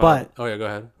just came out. Oh yeah, go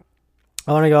ahead.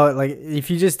 I want to go like if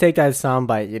you just take that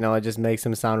soundbite, it just makes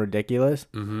him sound ridiculous.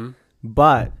 Mm-hmm.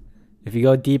 But if you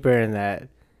go deeper in that,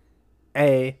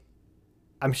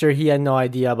 I'm sure he had no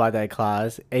idea about that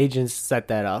clause. Agents set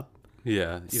that up.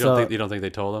 Yeah. So You don't think they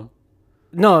told him?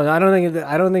 no, I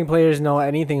don't think players know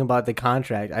anything about the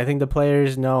contract. I think the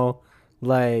players know,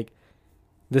 like,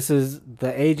 this is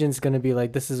the agent's gonna be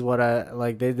like, this is what I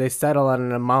like. They settle on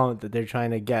an amount that they're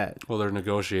trying to get. Well, they're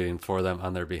negotiating for them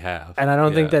on their behalf. And I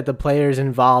don't think Yeah. that the players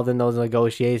involved in those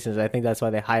negotiations. I think that's why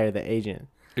they hire the agent.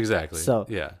 Exactly. So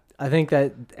yeah. I think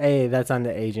that that's on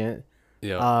the agent.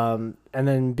 Yeah. And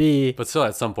then B. But still,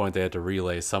 at some point, they had to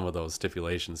relay some of those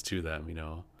stipulations to them. You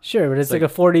know. Sure, but it's like a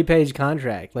 40-page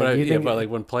contract. Like But like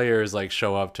when players like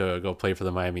show up to go play for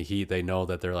the Miami Heat, they know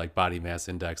that their like body mass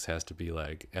index has to be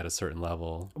like at a certain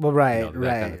level. Well, right, you know, that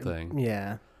right, kind of thing.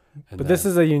 Yeah. And But this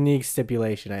is a unique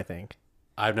stipulation, I think.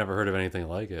 I've never heard of anything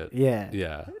like it. Yeah.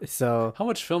 Yeah. So How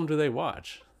much film do they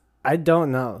watch? I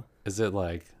don't know. Is it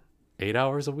like 8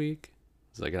 hours a week?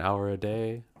 Is it like an hour a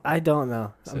day? I don't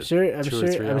know. Is I'm it sure. 2 or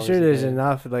 3 I'm hours sure a there's day?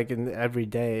 enough like in every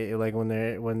day, like when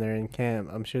they're in camp.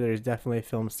 I'm sure there's definitely a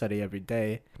film study every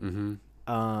day.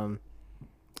 Mm-hmm.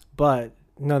 But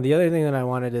no, the other thing that I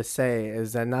wanted to say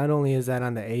is that not only is that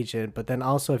on the agent, but then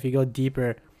also if you go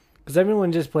deeper, because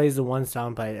everyone just plays the one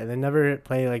soundbite and they never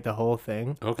play like the whole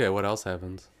thing. Okay, what else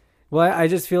happens? Well, I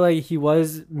just feel like he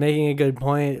was making a good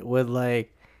point with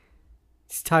like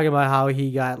he's talking about how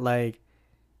he got like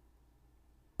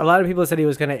a lot of people said he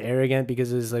was kind of arrogant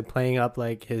because it was like playing up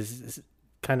like his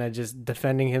kind of just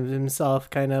defending himself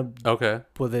kind of Okay.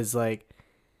 with his like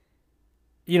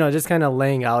just kind of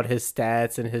laying out his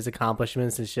stats and his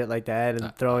accomplishments and shit like that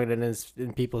and throwing it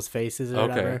in people's faces or Okay,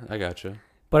 whatever. I gotcha.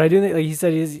 But I do think like he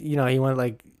said he went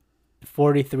like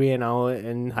 43-0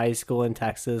 in high school in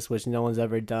Texas, which no one's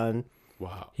ever done.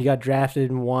 Wow. He got drafted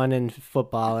in 1 in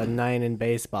football and 9 in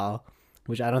baseball,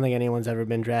 which I don't think anyone's ever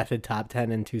been drafted top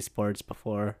 10 in 2 sports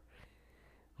before.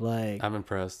 Like, I'm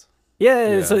impressed.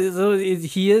 yeah. So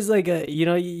he is like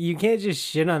you can't just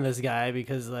shit on this guy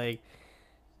because like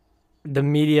the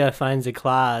media finds a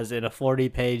clause in a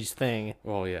 40-page thing.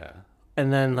 Well, yeah.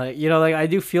 And then like like I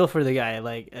do feel for the guy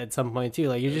like at some point too.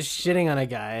 Like you're just shitting on a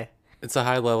guy. It's a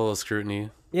high level of scrutiny.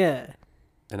 Yeah.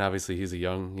 And obviously he's a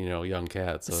young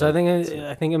cat. So I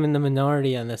think I'm in the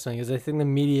minority on this one because I think the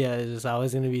media is just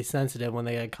always going to be sensitive when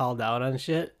they get called out on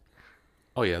shit.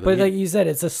 Oh yeah, But like you said,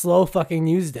 it's a slow fucking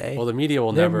news day. well, the media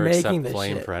will They're never making accept this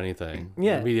blame shit. for anything.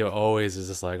 Yeah. The media always is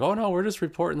just like, oh no, we're just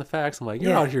reporting the facts. I'm like,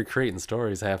 you're Yeah. out here creating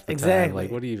stories half the time. Exactly.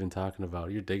 Like, what are you even talking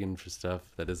about? You're digging for stuff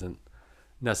that isn't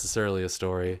necessarily a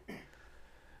story.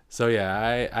 So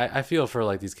yeah, I feel for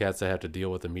like these cats that have to deal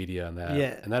with the media and that.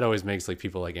 Yeah. And that always makes like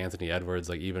people like Anthony Edwards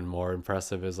like even more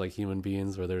impressive as like human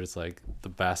beings, where they're just like the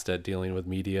best at dealing with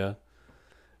media,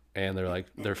 and they're like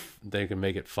they can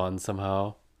make it fun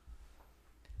somehow.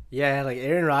 Yeah, like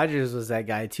Aaron Rodgers was that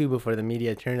guy too before the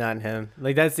media turned on him.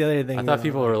 Like that's the other thing. I thought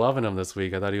people were loving him this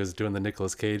week. I thought he was doing the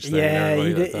Nicolas Cage thing. Yeah, and he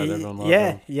everybody, did. I thought everyone loved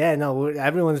Yeah, him. yeah. No,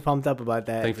 everyone's pumped up about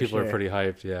that. I think for people sure. are pretty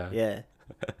hyped. Yeah. Yeah.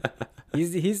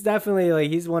 He's definitely like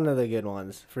he's one of the good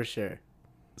ones for sure.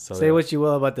 So Say what you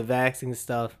will about the vaccine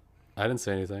stuff. I didn't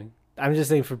say anything. I'm just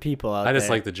saying for people out there. I just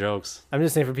like the jokes. I'm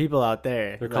just saying for people out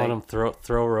there. They're calling him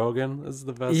throw Rogan. This is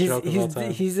the best joke of all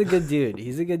time. He's a good dude.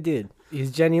 He's a good dude.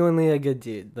 He's genuinely a good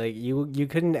dude. Like you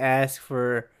couldn't ask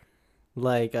for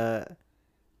like a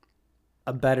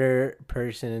better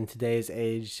person in today's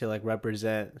age to like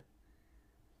represent.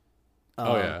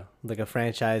 Like a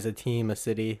franchise, a team, a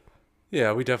city.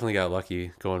 Yeah, we definitely got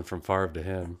lucky going from Favre to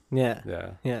him. Yeah. Yeah.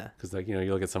 Yeah. Because like you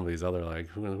look at some of these other like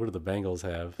who do the Bengals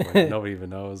have? Like, nobody even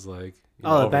knows. Like The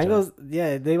overtime. Bengals.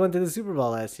 Yeah, they went to the Super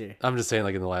Bowl last year. I'm just saying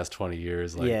like in the last 20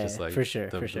 years, like Yeah, just like for sure,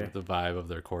 the, for sure. the vibe of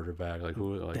their quarterback. Like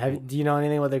who? Like Do you know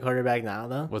anything about their quarterback now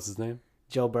though? what's his name?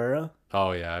 Joe Burrow.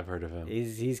 Oh yeah, I've heard of him.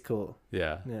 He's cool.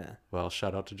 Yeah. Yeah. Well,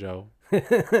 shout out to Joe.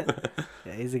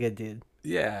 Yeah, he's a good dude.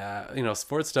 Yeah,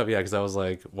 sports stuff. Yeah, because I was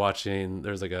like watching.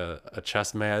 There's like a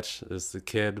chess match. The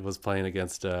kid was playing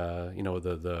against the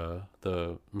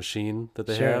machine that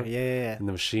they Sure. have. Yeah. And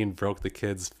the machine broke the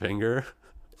kid's finger.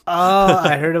 Oh,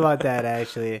 I heard about that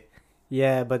actually.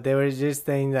 Yeah, but they were just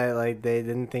saying that like they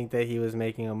didn't think that he was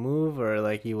making a move or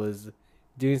like he was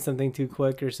doing something too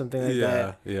quick or something like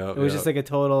that. Yeah. It was just like a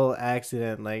total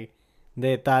accident. Like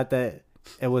they thought that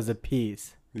it was a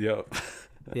piece. Yep.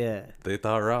 Yeah. They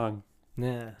thought wrong.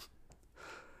 Yeah.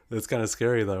 It's kind of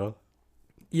scary though.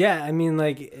 Yeah, I mean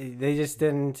like they just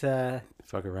didn't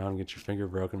Fuck around and get your finger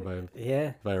broken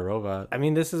by a robot. I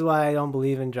mean this is why I don't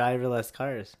believe in driverless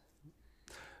cars.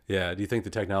 Yeah. Do you think the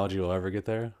technology will ever get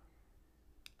there?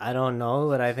 I don't know,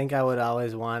 but I think I would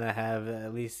always want to have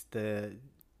at least the.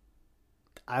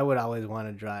 I would always want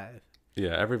to drive.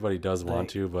 Yeah, everybody does want Like,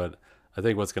 to, but I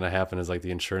think what's gonna happen is like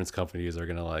the insurance companies are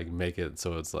gonna like make it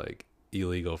so it's like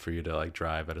illegal for you to like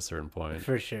drive at a certain point.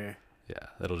 for sure. Yeah,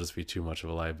 it'll just be too much of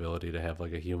a liability to have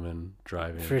like a human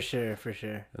driving. For sure, for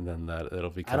sure. And then that it'll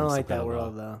become. I don't some like kind that of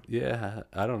world though. Yeah,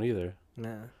 I don't either.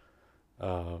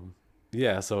 No.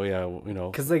 Yeah, so yeah,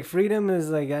 Cause like freedom is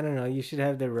like, I don't know. You should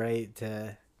have the right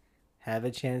to have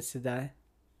a chance to die.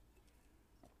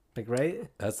 Like, right?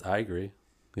 I agree.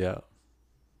 Yeah,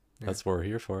 that's what we're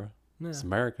here for. No. It's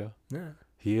America. No.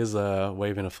 He is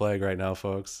waving a flag right now,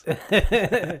 folks.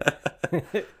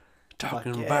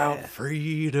 Talking yeah. about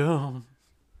freedom.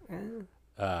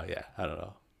 Yeah, I don't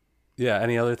know. Yeah,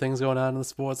 any other things going on in the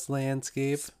sports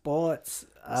landscape? Sports.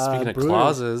 Speaking of Brewers.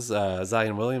 clauses,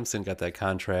 Zion Williamson got that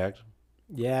contract.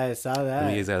 Yeah, I saw that.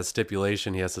 And he's got a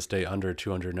stipulation he has to stay under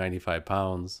 295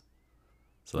 pounds.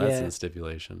 So that's in the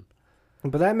stipulation.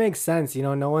 But that makes sense. You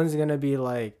know, no one's going to be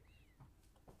like.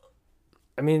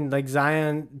 I mean, like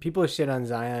Zion, people shit on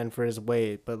Zion for his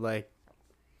weight, but like,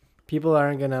 people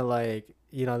aren't going to like,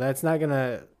 you know, that's not going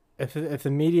to. If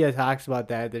the media talks about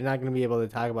that, they're not going to be able to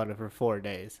talk about it for 4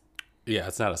 days. Yeah,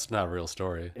 it's not a real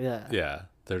story. Yeah. Yeah,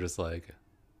 they're just like.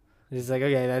 It's like,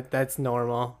 okay, that's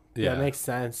normal. Yeah. That makes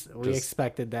sense. We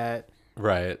expected that.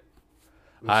 Right.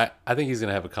 I think he's going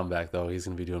to have a comeback, though. He's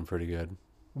going to be doing pretty good.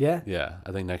 Yeah? Yeah,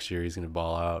 I think next year he's going to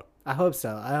ball out. I hope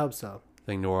so. I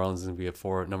think New Orleans is going to be a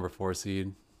number 4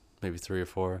 seed, maybe 3 or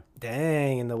 4.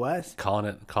 Dang, in the West? Calling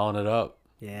it up.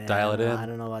 Yeah. Dial it in. I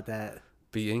don't know about that.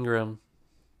 Beat Ingram.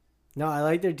 No, I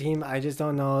like their team. I just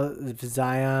don't know if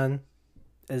Zion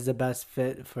is the best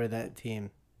fit for that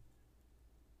team.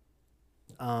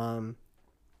 But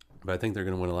I think they're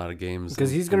going to win a lot of games.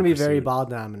 Because he's going to be very ball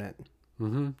dominant.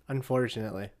 Mm-hmm.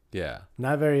 Unfortunately. Yeah.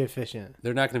 Not very efficient.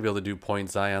 They're not going to be able to do point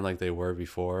Zion like they were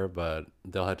before, but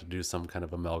they'll have to do some kind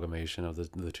of amalgamation of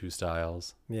the two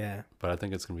styles. Yeah. But I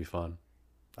think it's going to be fun.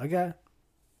 Okay.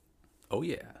 Oh,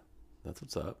 yeah. That's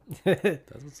what's up.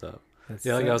 That's what's up.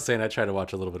 Yeah, like I was saying, I try to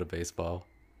watch a little bit of baseball.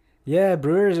 Yeah,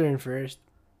 Brewers are in first.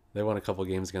 They won a couple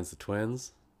games against the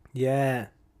Twins. Yeah.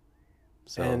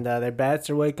 So, and their bats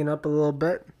are waking up a little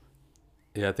bit.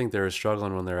 Yeah, I think they were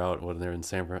struggling when they're in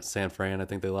San Fran. I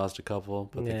think they lost a couple,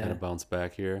 but they kind of bounced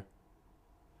back here.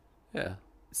 Yeah.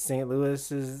 St.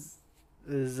 Louis is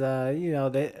you know,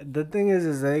 the thing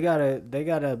is they got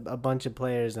a bunch of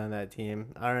players on that team.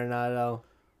 Arenado,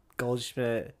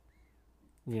 Goldschmidt,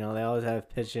 you know, they always have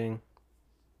pitching.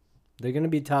 They're gonna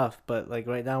be tough, but like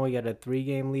right now we got a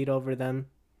 3-game lead over them.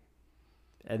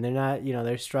 And they're not, you know,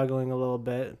 they're struggling a little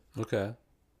bit. Okay.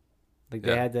 Like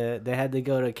they had to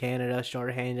go to Canada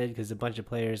shorthanded because a bunch of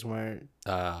players weren't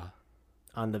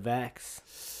on the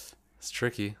vax. It's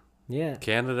tricky. Yeah.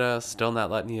 Canada still not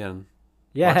letting you in.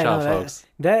 Yeah, watch out, folks.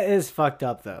 That is fucked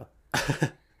up though.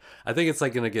 I think it's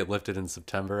like gonna get lifted in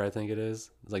September. I think it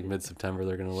is. It's like mid-September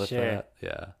they're gonna lift that.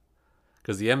 Yeah.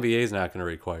 Because the NBA is not gonna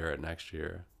require it next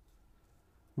year.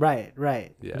 Right.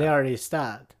 Yeah. They already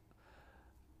stopped.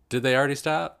 Did they already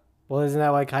stop? Well, isn't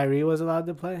that why Kyrie was allowed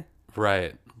to play?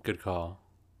 Right. Good call.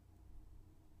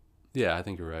 Yeah, I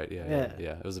think you're right. Yeah.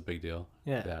 It was a big deal.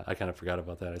 Yeah. I kind of forgot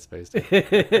about that. I spaced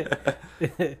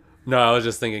it. No, I was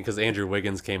just thinking because Andrew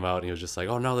Wiggins came out and he was just like,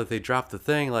 "Oh, now that they dropped the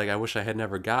thing, like I wish I had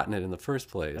never gotten it in the first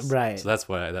place." Right. So that's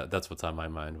why that's what's on my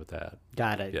mind with that.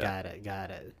 Got it. Yeah.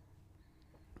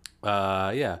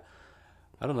 I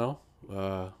don't know.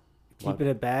 Keeping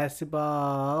it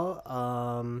basketball.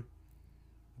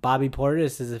 Bobby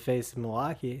Portis is the face of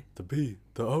Milwaukee. The B,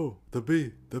 the O, the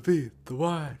B, the B, the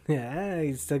Y. Yeah,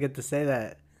 you still get to say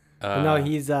that. No,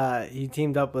 he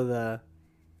teamed up with a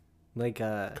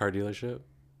car dealership.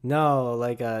 No,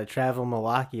 like a Travel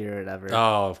Milwaukee or whatever.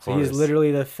 Oh, of course. So he's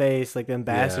literally the face, like the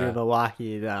ambassador of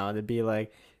Milwaukee now, to be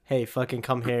like, hey, fucking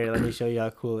come here, let me show you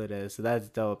how cool it is. So that's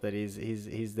dope that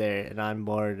he's there and on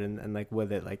board and like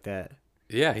with it like that.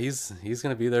 Yeah, he's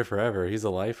gonna be there forever. He's a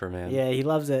lifer, man. Yeah, he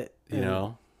loves it. You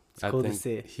know, it's cool to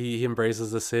see. He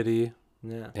embraces the city.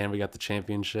 Yeah. And we got the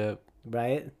championship.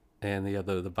 Right. And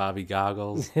the Bobby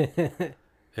goggles.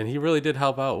 And he really did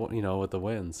help out, you know, with the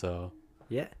win. So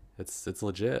yeah, it's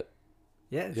legit.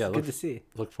 Yeah, it's good to see.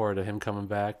 Look forward to him coming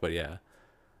back. But yeah.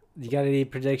 You got any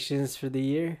predictions for the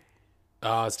year?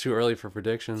 Oh, it's too early for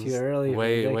predictions. Too early.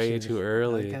 Way too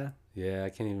early. Okay. Yeah, I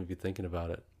can't even be thinking about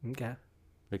it. Okay.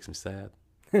 Makes me sad.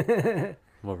 I'm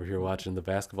over here watching the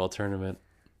basketball tournament.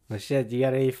 Well, shit, you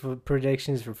got any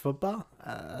predictions for football?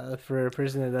 For a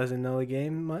person that doesn't know the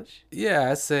game much?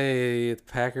 Yeah, I say the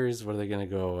Packers, what are they going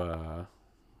to go? I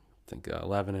think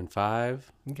 11-5.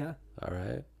 Okay. All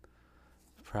right.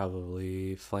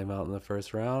 Probably Flame Out in the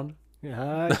first round.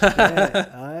 Oh shit!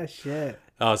 Oh shit!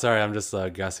 Oh, sorry. I'm just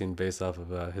guessing based off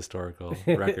of historical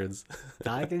records.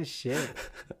 Talking shit.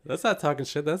 That's not talking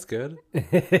shit. That's good.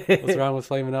 What's wrong with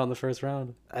flaming out in the first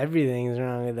round? Everything's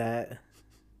wrong with that.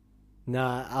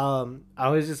 Nah, I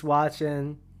was just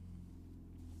watching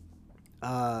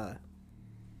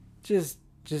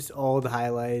just old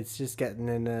highlights, just getting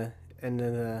into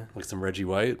the Like some Reggie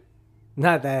White?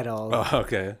 not that old. Oh,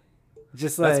 okay.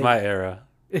 Just That's like my era.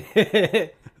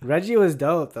 Reggie was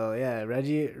dope though. Yeah,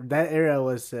 Reggie, that era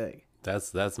was sick.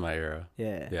 That's my era.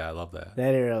 Yeah. Yeah, I love that.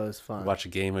 That era was fun. Watch a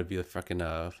game, it'd be like fucking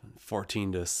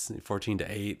 14 to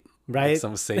 8. Right? Like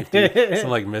some safety, some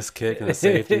like missed kick and a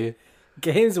safety.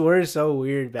 Games were so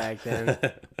weird back then.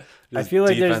 I feel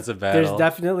like defensive there's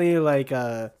definitely like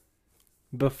a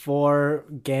before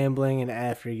gambling and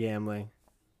after gambling.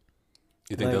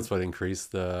 You think that's what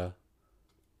increased the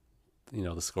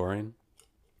scoring?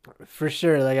 For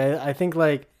sure. Like I think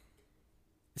like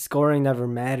scoring never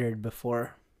mattered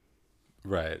before.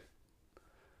 Right.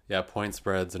 Yeah, point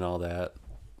spreads and all that.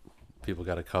 People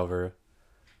got to cover.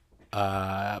 But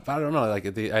I don't know. Like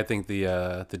I think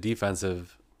the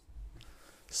defensive,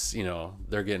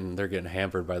 they're getting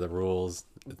hampered by the rules.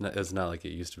 It's not like it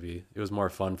used to be. It was more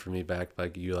fun for me back.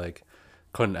 Like you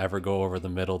couldn't ever go over the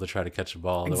middle to try to catch a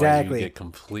ball. Otherwise Exactly. you get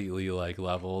completely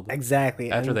leveled. Exactly.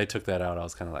 After they took that out, I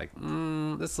was kind of like,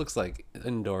 this looks like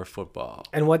indoor football.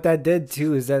 And what that did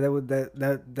too is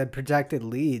that protected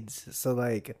leads. So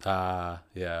like,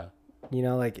 yeah.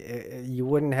 Like you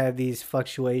wouldn't have these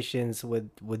fluctuations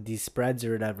with these spreads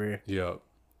or whatever. Yep.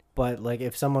 But like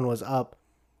if someone was up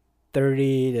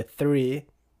 30-3,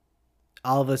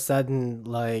 all of a sudden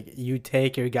like you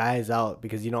take your guys out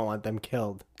because you don't want them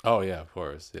killed. Oh yeah, of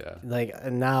course, yeah. Like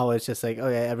and now it's just like,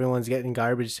 okay, everyone's getting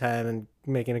garbage time and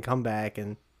making a comeback,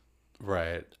 and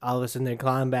right. all of a sudden they're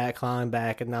clawing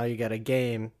back, and now you got a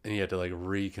game. And you have to like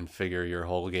reconfigure your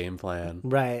whole game plan.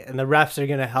 Right, and the refs are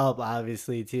gonna help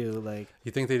obviously too. Like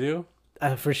You think they do?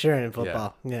 for sure in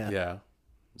football. Yeah. Yeah.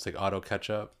 It's like auto catch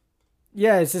up.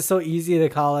 Yeah, it's just so easy to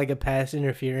call like a pass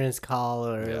interference call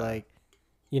or Yeah. like,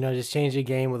 just change the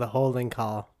game with a holding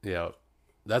call. Yeah.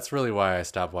 That's really why I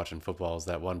stopped watching football. Is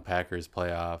that one Packers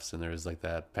playoffs, and there was like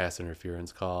that pass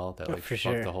interference call that like For fucked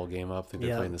sure. the whole game up. I think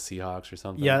they're playing the Seahawks or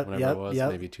something. Yep, Whenever it was, yep.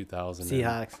 maybe 2000.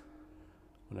 Seahawks.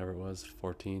 Whenever it was,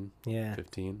 14, Yeah.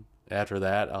 15. After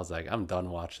that, I was like, I'm done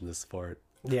watching this sport.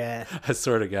 Yeah. I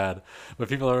swear to God. But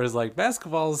people are always like,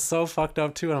 basketball is so fucked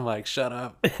up too. And I'm like, shut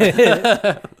up.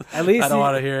 At least I don't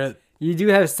want to hear it. You do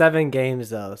have 7 games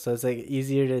though, so it's like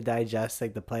easier to digest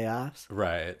like the playoffs.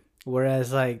 Right.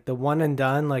 Whereas like the one and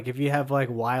done, like if you have like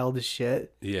wild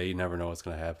shit Yeah, you never know what's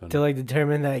going to happen. to like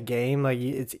determine that game, like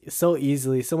it's so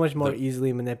much more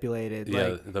easily manipulated. Yeah,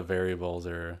 like, the variables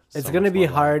are it's so going to much be more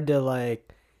hard to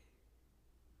like,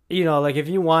 like if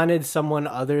you wanted someone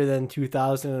other than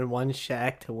 2001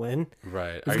 Shaq to win,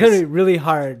 right. it's going to be really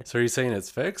hard. So are you saying it's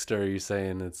fixed, or are you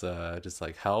saying it's just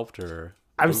like helped, or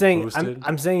I'm saying boosted?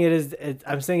 I'm saying it is.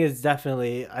 I'm saying it's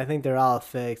definitely. I think they're all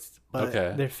fixed, but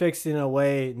Okay. they're fixed in a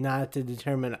way not to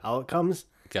determine outcomes,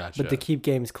 Gotcha. but to keep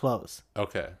games close.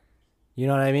 Okay. You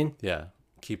know what I mean? Yeah.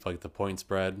 Keep like the point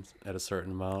spread at a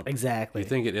certain amount. Exactly. You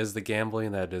think it is the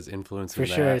gambling that is influencing For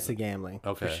that? sure, it's the gambling.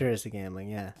 Okay. For sure, it's the gambling.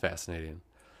 Yeah. Fascinating.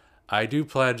 I do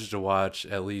pledge to watch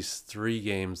at least 3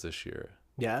 games this year.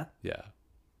 Yeah. Yeah.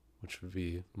 Which would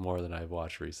be more than I've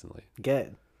watched recently.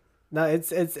 Good. No,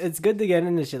 it's good to get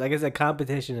into shit. Like I said,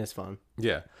 competition is fun.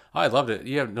 Yeah. Oh, I loved it.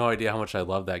 You have no idea how much I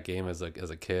loved that game as a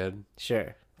kid.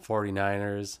 Sure.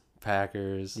 49ers,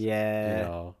 Packers.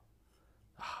 Yeah.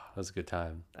 It was a good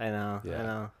time. I know. Yeah. I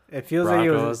know. It feels like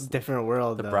it was Broncos, a different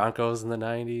world. The though. Broncos in the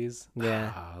 90s.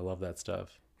 Yeah. I love that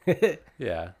stuff. Yeah,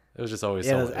 Yeah. It was just always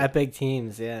so those epic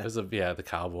teams. It Yeah. was the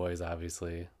Cowboys,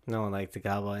 obviously. No one liked the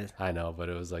Cowboys. I know, but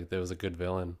it was like there was a good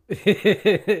villain.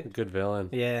 Yeah, Good villain.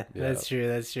 that's true.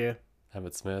 That's true.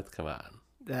 Emmett Smith, come on.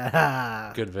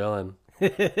 Ah. Good villain.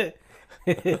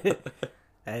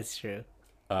 That's true.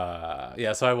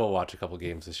 Yeah, so I will watch a couple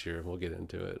games this year. We'll get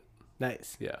into it.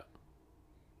 Nice. Yeah.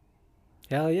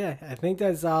 Hell yeah. I think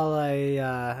that's all I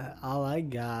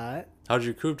got. How'd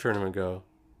your Coob tournament go?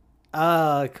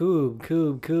 Coob.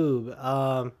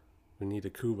 We need a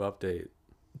Coob update.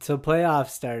 So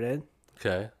playoffs started,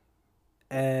 Okay.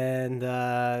 and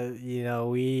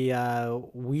we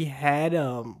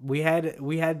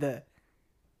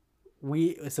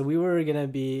were gonna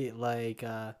be like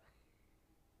I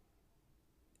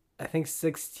think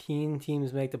 16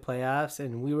 teams make the playoffs,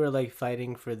 and we were like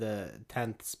fighting for the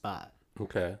 10th spot.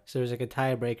 Okay. So there's like a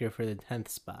tiebreaker for the 10th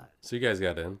spot. So you guys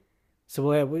got in.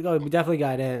 So we definitely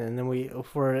got in, and then we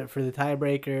for the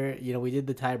tiebreaker, you know, we did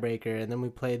the tiebreaker, and then we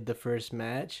played the first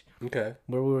match Okay.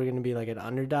 where we were gonna be like an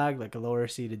underdog, like a lower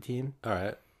seeded team, All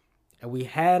right. and we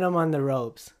had them on the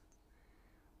ropes,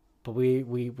 but we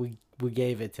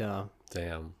gave it to them.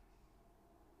 Damn.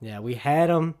 Yeah, we had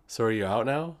them. So are you out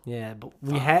now? Yeah, but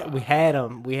we had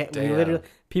them. We literally,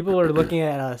 people were looking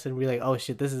at us and we're like, oh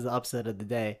shit, this is the upset of the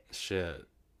day. Shit.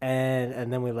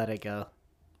 And then we let it go.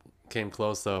 Came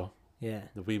close though. Yeah.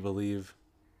 Do we believe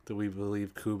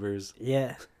Cougars?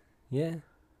 Yeah. Yeah.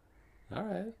 All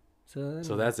right.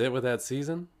 So that's it with that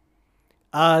season?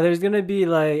 there's gonna be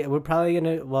like we're probably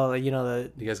gonna you know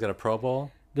You guys got a Pro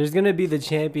Bowl? there's gonna be the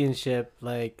championship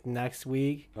like next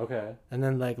week, Okay. and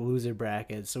then like loser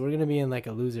brackets. So we're gonna be in like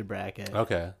a loser bracket.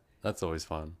 Okay. That's always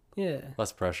fun. Yeah.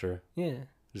 Less pressure. Yeah.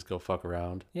 Just go fuck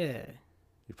around. Yeah.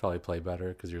 You probably play better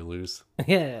because you're loose.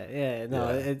 Yeah. Yeah.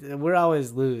 No, Yeah. we're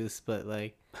always loose, but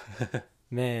like,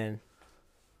 man,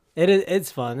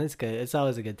 it's fun. It's good. It's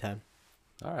always a good time.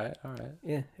 All right. All right.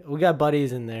 Yeah, we got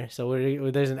buddies in there, so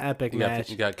there's an epic match.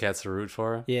 You got cats to root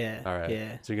for? Yeah. All right.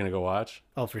 Yeah. So you're going to go watch?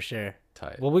 Oh, for sure.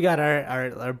 Tight. Well, we got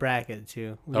our bracket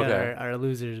too. We got Okay. our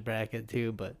losers bracket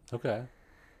too, but Okay.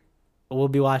 we'll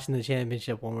be watching the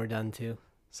championship when we're done too.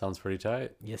 Sounds pretty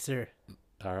tight. Yes, sir.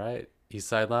 All right.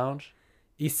 Eastside Lounge.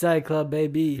 East Side Club, If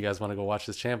baby. you guys want to go watch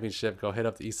this championship, go hit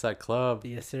up the Eastside Club.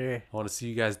 Yes, sir. I want to see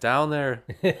you guys down there.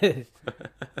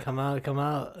 Come out.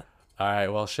 All right.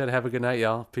 Well, shit. Have a good night,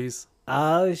 y'all. Peace.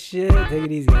 Oh shit. Take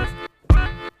it easy, guys.